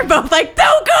You joke. were both like,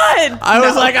 so good. I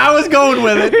was like, I was going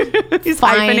with it. He's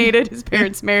Fine. hyphenated. His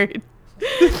parents married.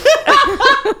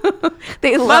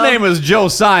 They My love. name is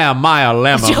Josiah Meyer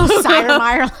Lemon. Josiah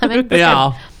Meyer Lemon.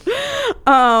 Yeah.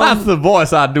 That's the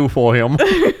voice I do for him.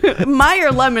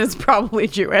 Meyer Lemon is probably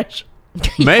Jewish.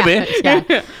 Maybe.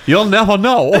 Yeah. You'll never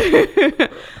know.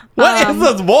 What is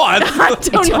this voice? I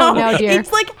don't know. know, dear.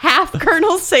 It's like half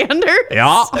Colonel Sanders.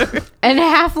 Yeah. And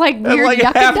half like It's weird like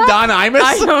yucca half duck. Don Imus.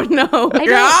 I don't know.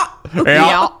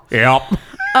 Yeah. Yeah.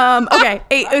 Okay.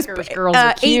 It was Packers girls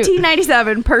are cute.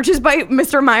 1897, purchased by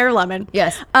Mr. Meyer Lemon.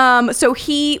 Yes. So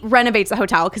he renovates the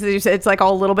hotel because it's like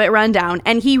all a little bit run down,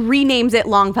 and he renames it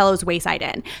Longfellow's Wayside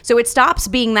Inn. So it stops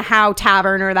being the Howe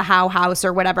Tavern or the Howe House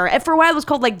or whatever. And for a while, it was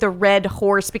called like the Red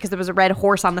Horse because there was a red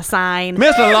horse on the sign.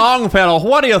 Mr. Longfellow,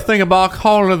 what do you think about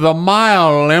calling it the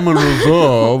Meyer Lemon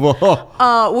Reserve?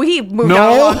 Well, he moved No?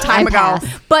 out a long time I ago.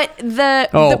 pass. But the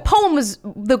Oh. poem was,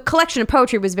 the collection of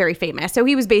poetry was very famous. So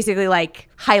he was basically like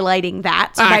highlighting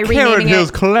that by I carried renaming his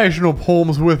it. collection of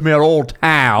poems with me at all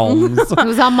times. It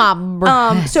was on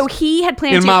my So he had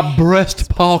planned in to. my breast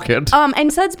pocket.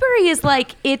 And Sudbury is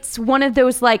like, it's one of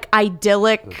those like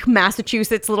idyllic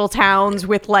Massachusetts little towns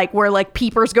with like where like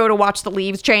peepers go to watch the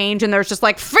leaves change, and there's just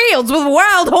like fields with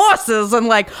wild horses and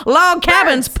like log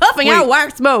cabins puffing out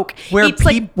white smoke. It's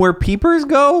like, Where peepers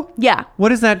go? yeah.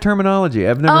 What is that terminology?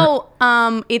 I've never.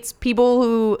 It's people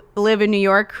who live in New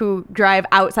York who drive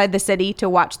outside the city to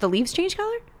watch the leaves change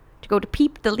color, to go to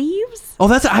peep the leaves. Oh,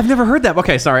 I've never heard that.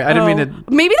 Okay, sorry. I didn't mean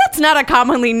to. Maybe that's not a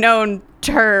commonly known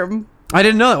term. I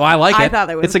didn't know that. Well, I like it. I thought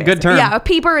that was It's a good basic. term. Yeah, a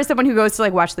peeper is someone who goes to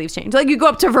like watch leaves change. Like you go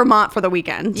up to Vermont for the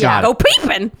weekend. Got Go it.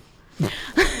 peeping.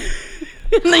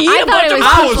 And then you eat I a thought bunch it of was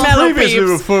I was marshmallow previously peeps.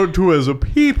 referred to as a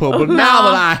peeper, but now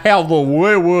that I have the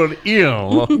wayward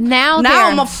ill, now Now they're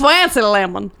I'm a fancy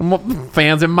lemon.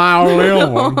 Fans in my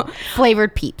lemon.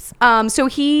 flavored peeps. So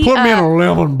he put me in a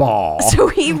lemon ball. so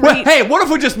he Well, hey, what if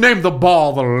we just named the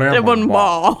ball the lemon, Lemon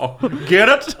ball. Get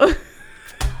it?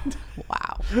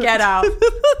 Wow. get out.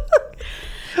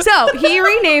 So he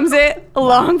renames it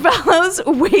Longfellow's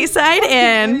Wayside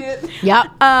Inn. Yep.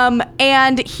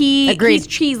 And Agreed.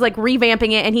 he's like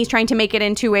revamping it, and he's trying to make it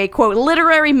into a quote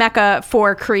literary mecca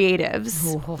for creatives.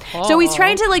 So he's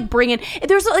trying to like bring in.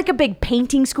 There's like a big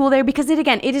painting school there because it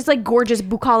is like gorgeous,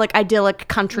 bucolic, idyllic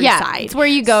countryside. Yeah. It's where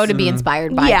you go to be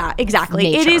inspired by. Yeah, exactly.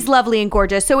 It nature. is lovely and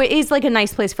gorgeous. So it is like a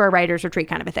nice place for a writer's retreat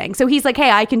kind of a thing. So he's like,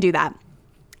 hey, I can do that.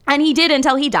 And he did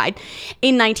until he died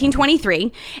in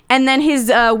 1923. And then his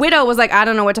widow was like, I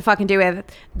don't know what to fucking do with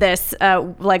this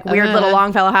like weird little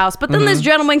Longfellow house. But then this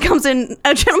gentleman comes in,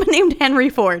 a gentleman named Henry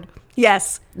Ford.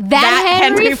 Yes. That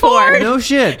Henry Ford? No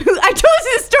shit. I told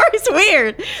you this story's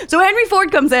weird. So Henry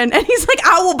Ford comes in and he's like,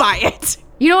 I will buy it.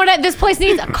 You know what? This place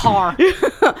needs a car.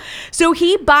 So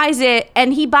he buys it,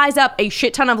 and he buys up a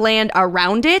shit ton of land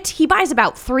around it. He buys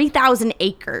about 3,000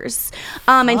 acres.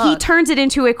 And he turns it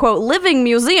into a, quote, living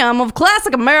museum of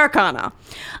classic Americana.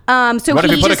 So What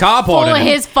if he you put a just- carport Full in of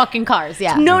it? his fucking cars.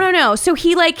 Yeah. No. So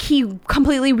he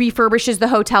completely refurbishes the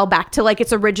hotel back to like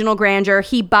its original grandeur.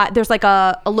 There's like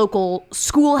a local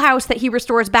schoolhouse that he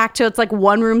restores back to its like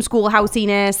one room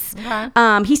schoolhousiness.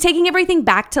 Okay. He's taking everything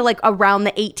back to like around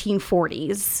the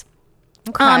 1840s.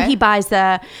 Okay. He buys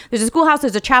there's a schoolhouse,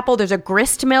 there's a chapel, there's a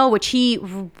grist mill, which he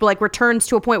like returns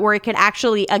to a point where it can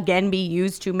actually again be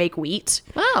used to make wheat.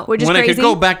 Wow. Which is When crazy. it could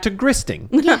go back to gristing.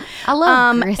 I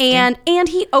love Kristen. and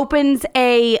he opens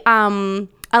a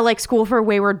like school for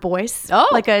wayward boys. Oh.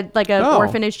 Like a Oh.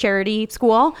 orphanage charity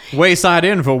school. Wayside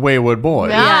Inn for wayward boys.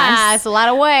 Yeah, it's a lot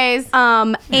of ways.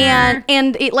 And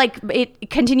it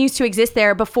continues to exist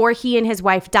there. Before he and his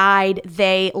wife died,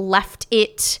 they left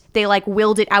it. They like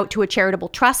willed it out to a charitable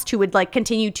trust who would like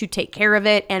continue to take care of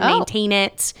it and maintain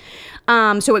it.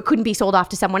 So it couldn't be sold off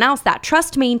to someone else. That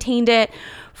trust maintained it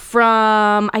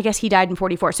from, I guess he died in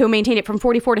 44. So maintained it from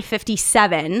 44 to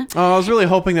 57. Oh, I was really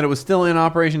hoping that it was still in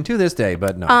operation to this day,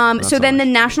 but no. not So then much.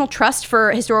 the National Trust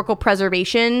for Historical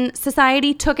Preservation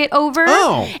Society took it over.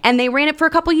 Oh. And they ran it for a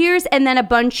couple years, and then a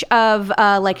bunch of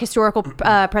like historical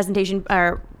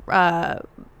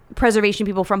preservation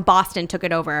people from Boston took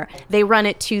it over. They run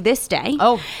it to this day.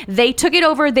 Oh. They took it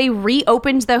over. They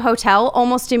reopened the hotel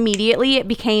almost immediately. It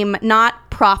became not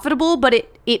profitable, but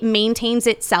it maintains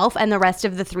itself and the rest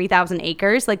of the 3,000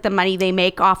 acres. Like the money they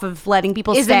make off of letting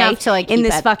people Is stay enough to, like, in keep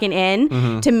this it. fucking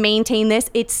inn to maintain this.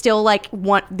 It's still like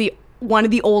one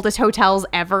of the oldest hotels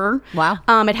ever. Wow.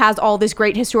 It has all this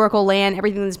great historical land,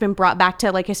 everything that's been brought back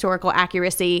to like historical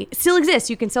accuracy still exists.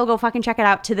 You can still go fucking check it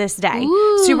out to this day.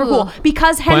 Ooh. Super cool.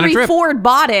 Because Plan a Henry trip. Ford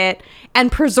bought it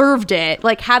and preserved it,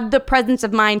 like had the presence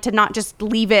of mind to not just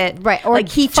leave it. Right, or like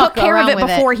he fuck took care of around it with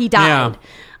it. before he died.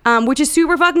 Which is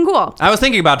super fucking cool. I was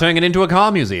thinking about turning it into a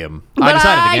car museum. But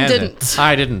I against it. didn't.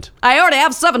 I didn't. I already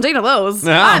have 17 of those.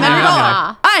 Ah, I invented yeah. it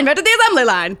all. I invented the assembly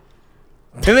line.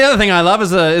 And the other thing I love is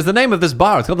the name of this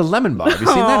bar. It's called the Lemon Bar. Have you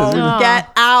seen that? Oh, get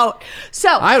out. So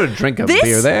I would drink a this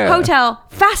beer there. hotel,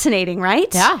 fascinating,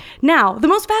 right? Yeah. Now, the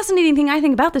most fascinating thing I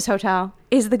think about this hotel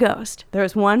is the ghost. There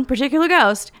is one particular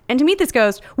ghost, and to meet this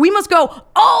ghost, we must go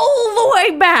all the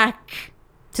way back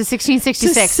To to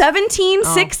 1666.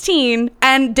 1716,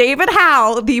 and David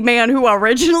Howe, the man who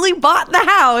originally bought the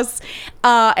house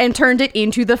and turned it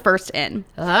into the First Inn.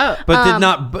 Oh.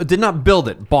 But did not build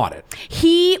it, bought it.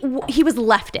 He was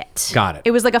left it. Got it.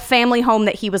 It was like a family home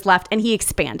that he was left, and he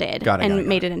expanded Got it.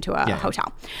 made it into a Yeah.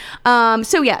 hotel.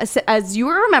 So yeah, as you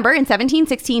remember, in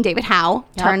 1716, David Howe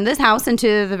turned this house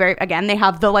into again, they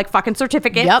have the like fucking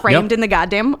certificate Yep. framed Yep. in the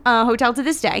goddamn hotel to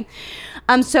this day.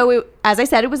 As I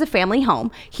said, it was a family home.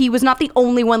 He was not the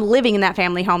only one living in that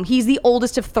family home. He's the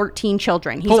oldest of 13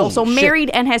 children. He's Holy also shit. married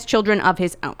and has children of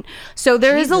his own. So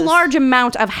there is a Jesus. large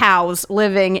amount of Howes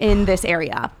living in this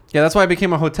area. Yeah, that's why it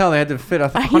became a hotel. They had to fit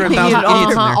 100,000 Yeah,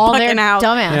 idiots in there. all their Fucking out.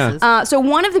 dumbasses. So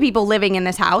one of the people living in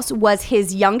this house was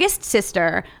his youngest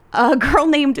sister, a girl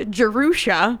named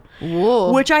Jerusha,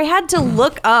 Whoa. which I had to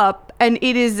look up, and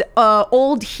it is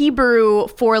old Hebrew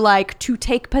for like to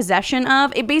take possession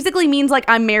of. It basically means like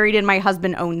I'm married and my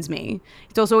husband owns me.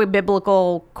 It's also a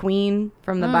biblical queen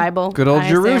from the Bible. Good old I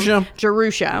assume. Jerusha.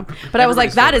 Jerusha. But I was like,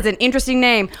 Everybody's that favorite. is an interesting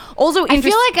name. Also, I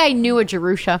feel like I knew a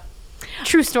Jerusha.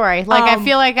 True story. Like I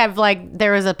feel like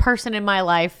there was a person in my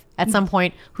life at some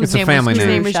point whose It's a name family was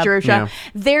name. His Jerusha. name is Jerusha. Yeah.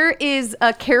 There is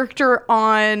a character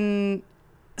on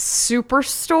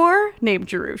Superstore named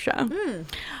Jerusha.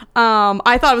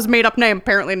 I thought it was a made up name.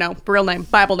 Apparently, no. Real name.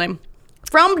 Bible name.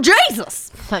 From Jesus.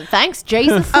 Thanks,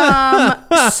 Jesus.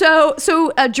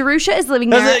 So Jerusha is living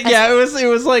there. It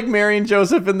was like Mary and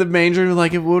Joseph in the manger.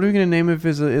 Like, what are we gonna name him if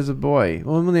it's a boy?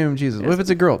 Well, we'll name him Jesus. What if it's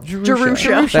a girl?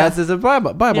 Jerusha. That's a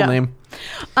Bible Yeah. name.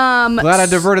 Glad I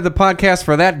diverted the podcast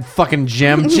for that fucking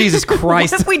gem. Jesus What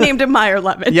Christ. if we named him Meyer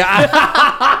Lemon? Yeah.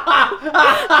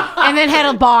 And then had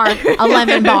a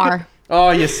lemon bar. Oh,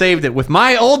 you saved it with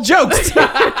my old jokes.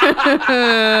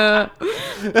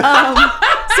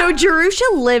 So Jerusha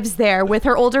lives there with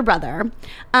her older brother.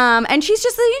 And she's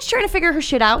just trying to figure her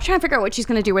shit out, trying to figure out what she's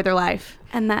going to do with her life.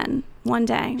 And then one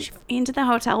day, into the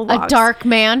hotel A walks dark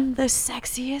man. the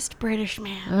sexiest British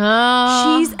man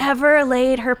Oh. she's ever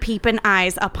laid her peeping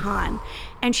eyes upon.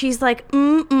 And she's like,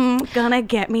 gonna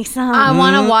get me some. I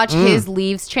want to watch his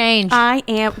leaves change. I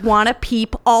want to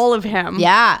peep all of him.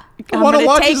 Yeah. I'm wanna gonna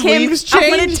watch take his him. leaves I'm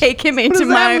gonna change? take him into does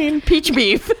that my mean? peach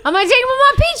beef. I'm going to take him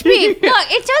on peach beef. Look,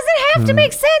 it doesn't have to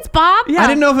make sense, Bob. Yeah. I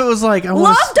didn't know if it was like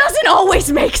Love doesn't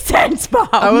always make sense, Bob.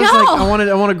 I was No. like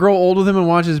I want to grow old with him and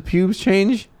watch his pubes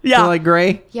change. Yeah. To like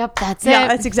gray. Yep, that's it. Yeah,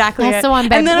 that's exactly That's it. the one,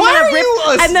 babe. And then Why I'm are gonna rip.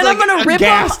 you, And then I'm like, gonna rip him.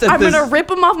 aghast at I'm this? gonna rip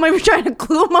him off my. Trying to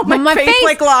glue him on my, my face,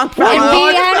 like Longfellow. And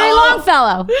be Henry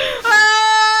Longfellow. Longfellow.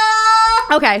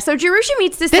 Okay, so Jerusha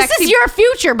meets this. This sexy is your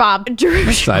future, Bob. Jerusha,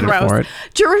 excited gross. for it.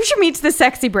 Jerusha meets the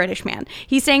sexy British man.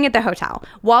 He's staying at the hotel.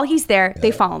 While he's there, they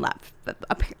fall in love.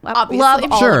 Obviously. Love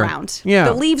all Sure. around. Yeah.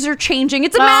 The leaves are changing.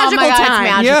 It's a Oh my magical God, it's time.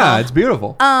 magical. Yeah, it's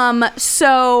beautiful.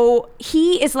 So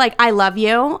he is like, I love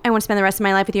you. I want to spend the rest of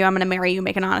my life with you. I'm going to marry you,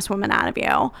 make an honest woman out of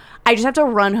you. I just have to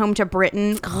run home to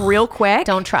Britain real quick.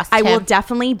 Don't trust I will him.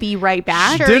 definitely be right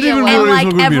back. Sure you will. And It's like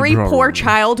not gonna be a every problem. poor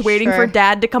child waiting Sure. for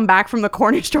dad to come back from the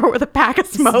corner store with a pack of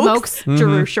smokes.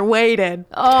 Jerusha waited.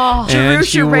 Oh. And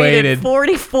she Jerusha waited waited.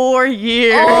 44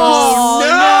 years.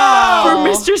 Oh, For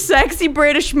Mr. Sexy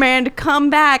British Man to come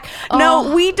back.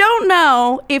 No, we don't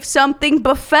know if something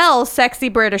befell Sexy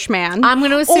British Man. I'm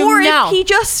gonna assume or no. if he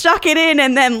just stuck it in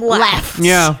and then left.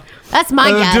 Yeah. That's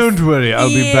my guess. Don't worry, I'll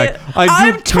be Yeah. back.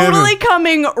 I'm totally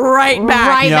coming right back.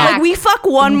 Right Yeah. back. Like we fuck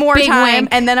one more Big time, wink.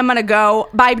 and then I'm gonna go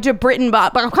bye to Britain,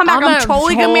 but I'll come back. I'm I'm, gonna-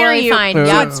 totally gonna marry totally you. fine. So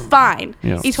Yeah. it's fine.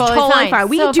 Yeah. It's Totally totally, fine. fine.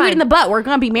 We So can do it fine. in the butt. We're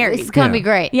gonna be married. It's gonna be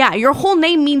great. Yeah, your whole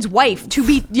name means wife. To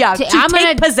be to I'm take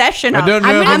gonna- possession of. I don't know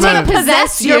I'm if gonna I'm take gonna-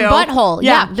 possess your butthole.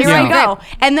 Yeah, here you're I right. go.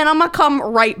 And then I'm gonna come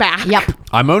right back. Yep.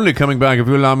 I'm only coming back if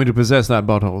you allow me to possess that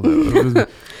butthole. though.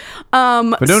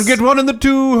 If I don't get one in the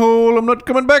 2 hole, I'm not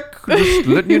coming back. Just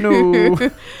letting you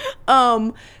know.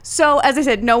 So as I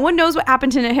said, no one knows what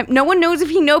happened to him. No one knows if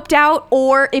he noped out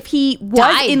or if he was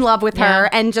Died. in love with her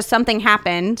Yeah. and just something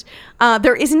happened.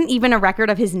 There isn't even a record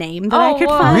of his name that I could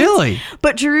whoa. find. Really?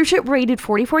 But Jerusha waited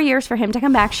 44 years for him to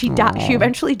come back. She died. She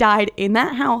eventually died in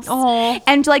that house. Aw.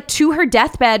 And like to her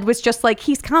deathbed was just like,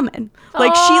 he's coming.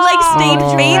 Like she like stayed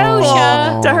Aw. faithful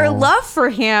Jerusha. to her love for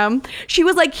him. She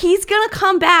was like, he's gonna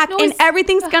come back No, and it's-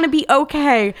 everything's gonna be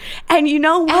okay. And you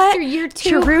know what? After year 2.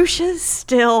 Jerusha's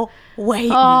still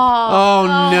waiting. Oh, Oh,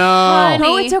 no. honey.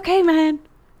 No, it's okay, man.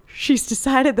 she's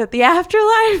decided that the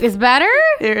afterlife, Is better?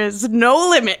 there is no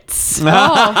limits.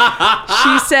 Oh,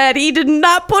 She said he did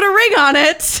not put a ring on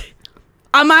it.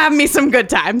 I'm gonna have me some good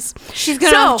times. she's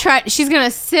gonna try. She's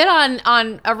gonna sit on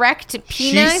erect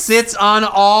penis. She sits on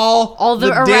all the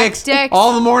erect dicks, dicks.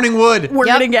 all the morning wood. We're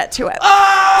Yep. gonna get to it.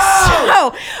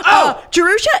 Oh!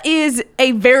 Jerusha is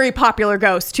a very popular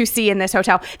ghost to see in this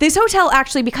hotel. This hotel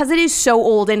actually, because it is so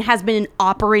old and has been an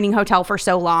operating hotel for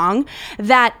so long,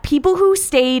 that people who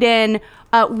stayed in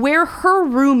where her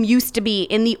room used to be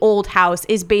in the old house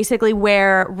is basically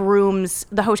where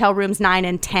the hotel rooms 9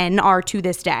 and 10 are to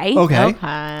this day. Okay.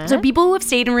 Okay. So people who have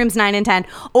stayed in rooms 9 and 10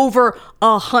 over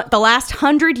the last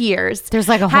 100 years, There's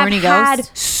like a have horny had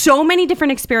ghost? so many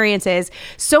different experiences.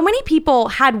 So many people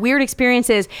had weird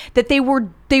experiences that they were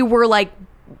like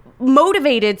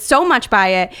motivated so much by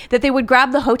it that they would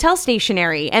grab the hotel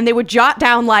stationery and they would jot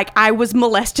down like, I was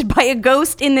molested by a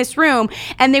ghost in this room,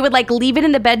 and they would like leave it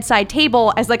in the bedside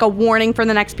table as like a warning for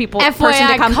the next person to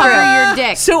FYI, come cover through. your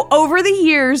dick. So over the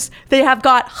years, they have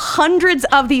got hundreds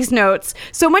of these notes,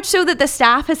 so much so that the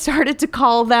staff has started to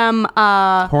call them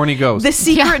Horny ghosts. the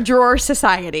Secret Drawer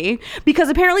Society, because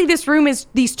apparently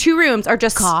these two rooms are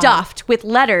just God. stuffed with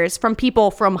letters from people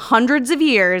from hundreds of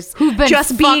years Who've been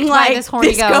just being fucked by like, this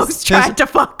horny ghost. tried to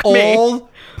fuck me. Old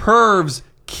pervs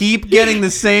keep getting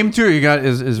the same tour. You got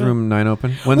is room 9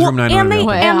 open? When's room 9 and open?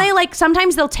 they and they like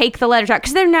sometimes they'll take the letters out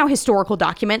because they're now historical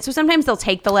documents. So sometimes they'll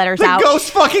take the letters the out.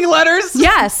 ghost fucking letters?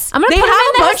 Yes, I'm gonna they put 'em have in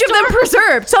a the bunch of them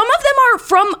preserved. Some of them are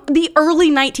from the early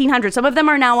 1900s. Some of them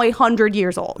are now 100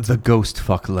 years old. The ghost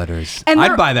fuck letters. And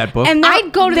I'd they're- buy that book. and they're-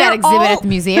 I'd go to that they're exhibit at the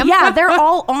museum. Yeah, they're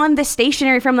all on the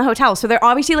stationery from the hotel, so they're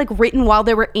obviously like written while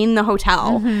they were in the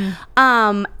hotel.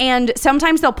 Mm-hmm. And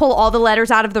sometimes they'll pull all the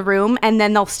letters out of the room, and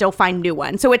then they'll still find new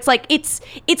ones. So it's like it's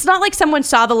not like someone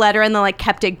saw the letter and then like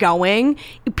kept it going.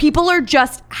 People are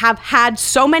just have had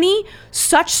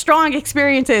such strong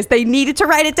experiences, they needed to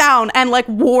write it down and like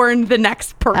warn the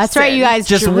next person. That's right, you guys.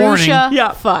 Just Jerusha warning.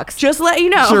 Yeah, fucks. Just let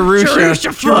you know. Jerusha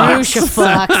Jerusha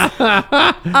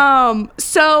fucks.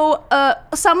 So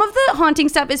some of the haunting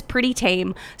stuff is pretty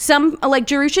tame. Some, like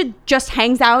Jerusha, just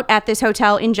hangs out at this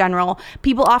hotel in general.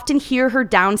 People often hear her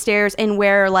downstairs in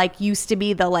where like used to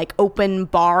be the like open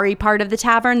bar-y part of the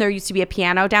tavern. There used to be a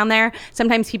piano down there.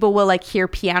 Sometimes people will like hear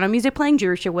piano music playing.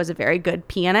 Jerusha was a very good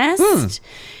pianist.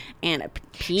 And a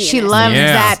pianist. She loves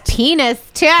Yeah. that penis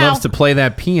too. Loves to play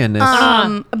that pianist.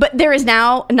 But there is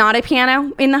now not a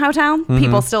piano in the hotel.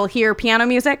 People still hear piano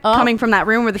music coming from that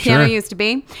room where the piano Sure. used to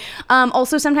be.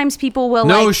 Also, sometimes people will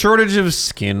No like shortage of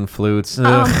skin flutes.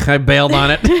 Ugh, I bailed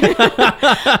on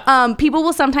it. people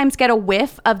will sometimes get a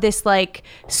whiff of this like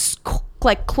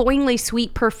cloyingly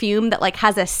sweet perfume that like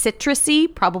has a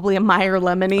citrusy, probably a Meyer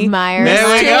lemony Meyer. There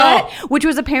we to go. it, which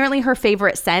was apparently her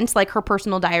favorite scent. Like her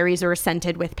personal diaries are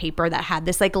scented with paper that had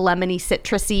this like lemony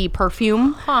citrusy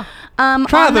perfume. Huh.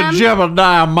 Try on the them.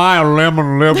 Jebediah Meyer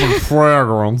lemon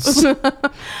fragrance. So Put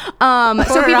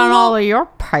it people on will- all of your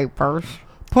papers.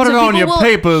 Put it So on people your will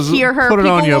papers. hear her, Put it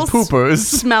on people your will poopers.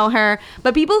 smell her.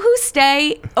 But people who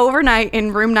stay overnight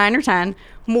in room 9 or 10,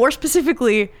 more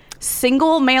specifically,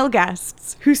 single male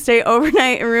guests who stay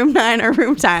overnight in room 9 or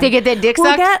room 10, They get their dick will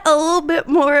sucked? get a little bit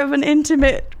more of an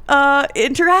intimate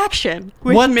interaction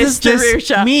with What Miss does this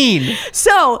Jerusha. mean?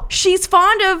 So she does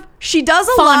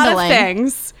a lot of Fondling.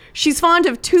 things. She's fond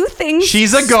of two things.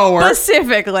 She's a goer.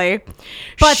 Specifically.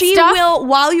 Butt She stuff? will,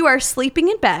 while you are sleeping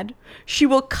in bed, she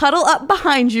will cuddle up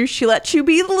behind you. She lets you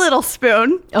be the little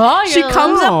spoon. Oh, She you're-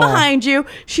 comes Oh. up behind you.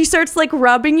 She starts like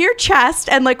rubbing your chest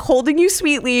and like holding you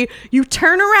sweetly. You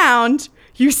turn around.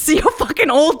 You see a fucking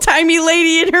old-timey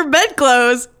lady in her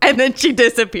bedclothes, and then she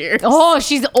disappears. Oh,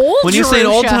 she's old. When you say an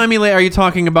Jerusha. old timey lady, are you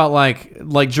talking about like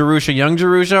Jerusha, young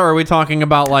Jerusha, or are we talking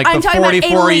about like I'm the talking about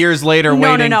 44 a years later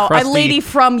no, waiting No, crusty? a lady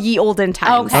from ye olden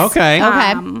times. Okay. Okay.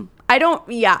 Okay. I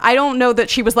don't know that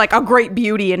she was like a great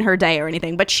beauty in her day or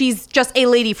anything, but she's just a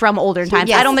lady from older times.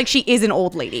 yes. I don't think she is an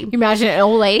old lady. You imagine an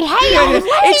old lady. Hey, old lady.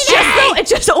 It's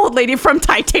just an old lady from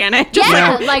Titanic, just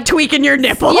Yeah, like, like- tweaking your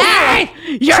nipples. Yeah.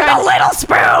 You're the little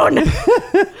spoon.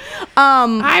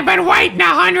 I've been waiting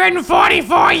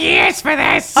 144 years for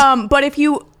this. But if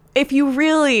you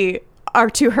really are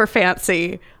to her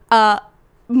fancy,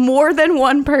 more than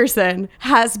one person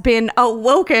has been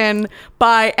awoken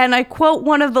by, and I quote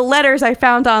one of the letters I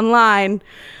found online,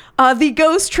 the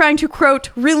ghost trying to, quote,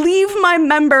 relieve my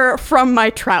member from my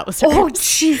trousers. Oh,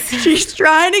 Jesus. She's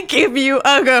trying to give you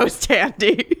a ghost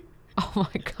handy. Oh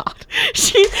my God.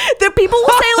 The people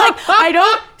will say like, I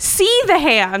don't see the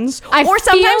hands, I or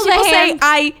sometimes feel the people say hands.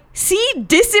 I see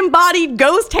disembodied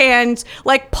ghost hands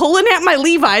like pulling at my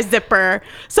Levi's zipper.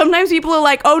 Sometimes people are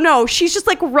like, oh no, she's just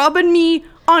like rubbing me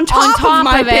on top of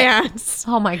my of it. pants.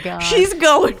 Oh my god. She's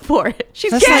going for it.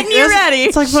 She's That's getting like- you that's- ready.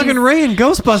 It's like fucking Ray in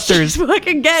Ghostbusters. She's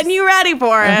fucking getting you ready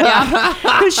for it.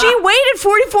 Because she waited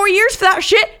 44 years for that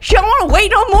shit. She don't want to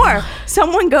wait no more.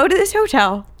 Someone go to this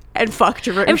hotel and fuck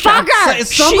Jerusha. And fuck her.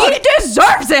 She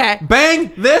deserves it.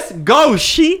 Bang this ghost.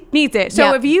 She needs it. So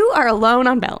Yep. if you are alone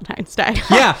on Valentine's Day,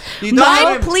 Yeah. You my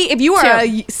don't- plea, if you are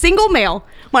a single male,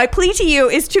 my plea to you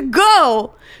is to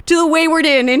go to the Wayward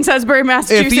Inn in Sudbury,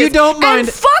 Massachusetts. If you don't mind- and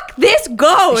fuck this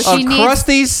ghost. a She needs-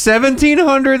 crusty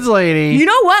 1700s lady. You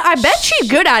know what? I bet she's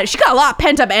good at it. She got a lot of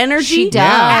pent up energy. She does.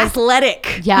 Yeah.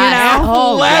 Athletic. Yeah. You know?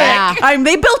 Oh, yeah.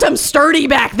 They built them sturdy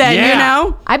back then, you Yeah.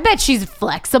 know? I bet she's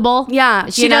flexible. Yeah,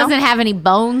 She you know? doesn't have any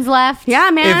bones left.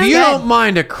 Yeah, man. if you Good. don't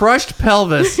mind a crushed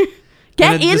pelvis,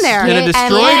 Get and a in there and a and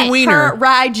destroyed let her wiener.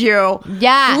 ride you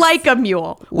Yes. like a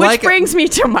mule. Which Like a- brings me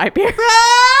to my beer.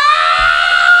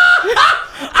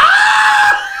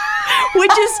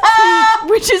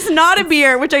 which is not a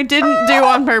beer, which I didn't do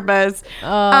on purpose.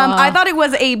 I thought it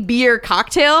was a beer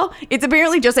cocktail. It's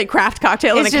apparently just a craft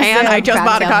cocktail in a It's just can. a I just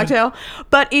bought a cocktail. cocktail,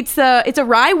 but it's a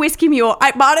rye whiskey mule.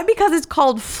 I bought it because it's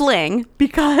called Fling,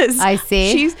 because I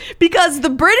see. because the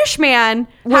British man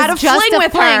Was had a just fling a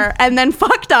with fling. her and then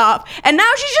fucked up, and now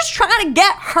she's just trying to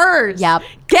get hers. Yep.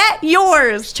 Get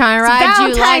yours. trying to It's ride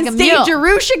you like a Valentine's Day, mule.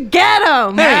 Jerusha, get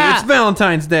 'em. Hey, it's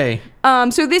Valentine's Day.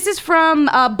 So this is from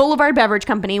Boulevard Beverage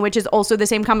Company, which is also the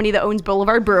same company that owns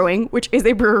Boulevard Brewing, which is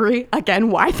a brewery.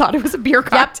 Again, why I thought it was a beer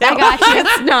cocktail. I got you.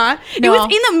 It's not. It No. was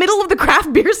in the middle of the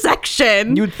craft beer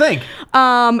section. You'd think.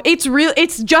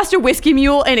 It's just a whiskey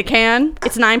mule in a can.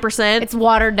 It's 9%. It's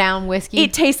watered down whiskey.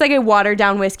 It tastes like a watered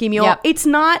down whiskey mule. Yep. It's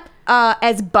not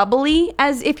as bubbly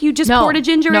as if you just No. poured a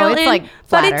ginger No, ale it's in, like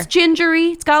but flatter. it's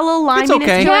gingery. It's got a little liminess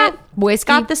okay. to Yeah. it. Whiskey. It's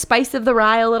got the spice of the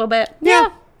rye a little bit. yeah.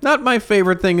 Not my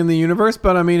favorite thing in the universe,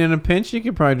 but I mean, in a pinch, you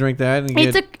could probably drink that and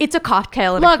get. It's a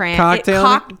cocktail in a Look, can. cocktail in a-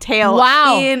 Cocktail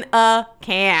Wow. in a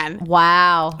can.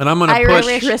 Wow. and I'm gonna Irish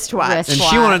push. wristwatch. And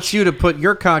she wants you to put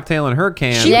your cocktail in her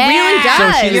can. She really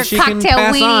does. So Your she can cocktail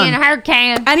pass weenie on. in her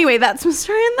can. Anyway, that's my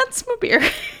story and that's my beer.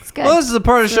 It's good. Well, this is the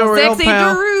part of the show where Sexy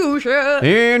pal. Jerusha.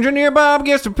 Engineer Bob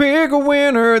gets to pick a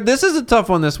winner. This is a tough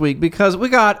one this week because we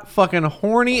got fucking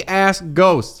horny ass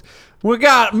ghosts. We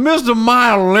got Mr.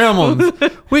 Mild Lemons.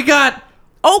 We got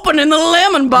Opening the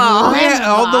lemon bar.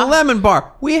 the lemon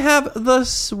bar. We have the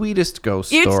sweetest ghost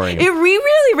story. We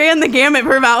really ran the gamut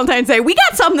for Valentine's Day. We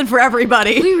got something for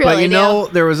everybody. We really But you do. know,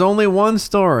 there was only one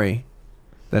story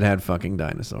that had fucking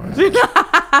dinosaurs.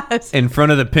 In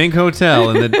front of the Pink Hotel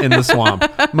in the swamp.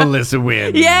 Melissa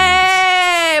wins.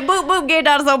 Yay! Boop, boop, gay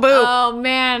dinosaur boop. Oh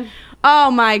man.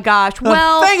 Oh my gosh.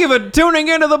 Well, Thank you for tuning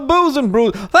into the Booze and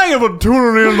Brews. Thank you for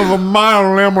tuning into the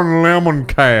Mild Lemon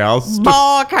cast.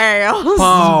 ball cows.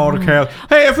 Podcast.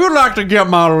 Hey, if you'd like to get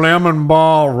my lemon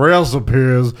ball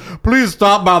recipes, please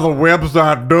stop by the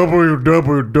website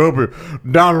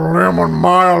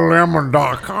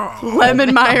www.lemonmylemon.com.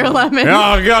 Lemon Meyer lemon.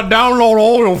 Yeah, you got to download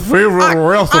all your favorite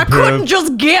recipes. I couldn't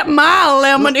just get my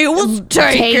lemon. It was It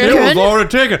taken. was already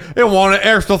taken. It wanted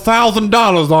extra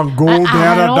 $1,000 on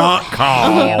GoDaddy.com.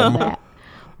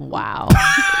 Wow.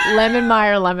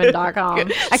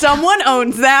 LemonMeyerLemon.com. Someone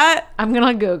owns that. I'm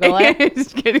gonna Google it.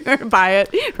 Just kidding. Or buy it.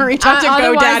 Reach out to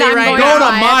Otherwise, GoDaddy I'm right going Go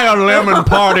now. to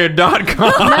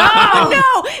mylemonparty.com. Oh, no,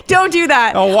 don't do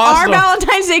that. Oh, what's Our the-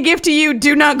 Valentine's Day gift to you,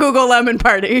 do not Google lemon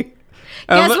party.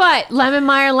 Guess what? Lemon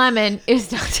Meyer Lemon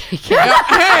is not taken.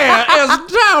 Hey,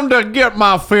 it's time to get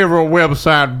my favorite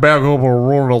website back up and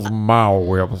run as my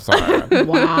website.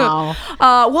 Wow.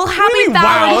 Well, happy Really? Wow.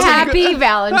 Valentine's Happy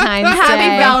Valentine's Day. Happy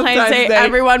Valentine's Day, Valentine's Day.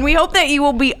 everyone. We hope that you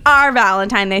will be our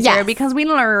Valentine this year Yes. because we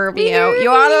love you. You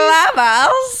all love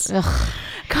us. Ugh.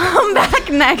 Come back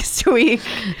next week.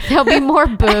 There'll be more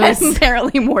booze. And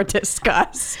apparently more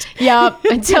disgust. Yep.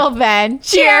 Until then,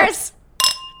 cheers.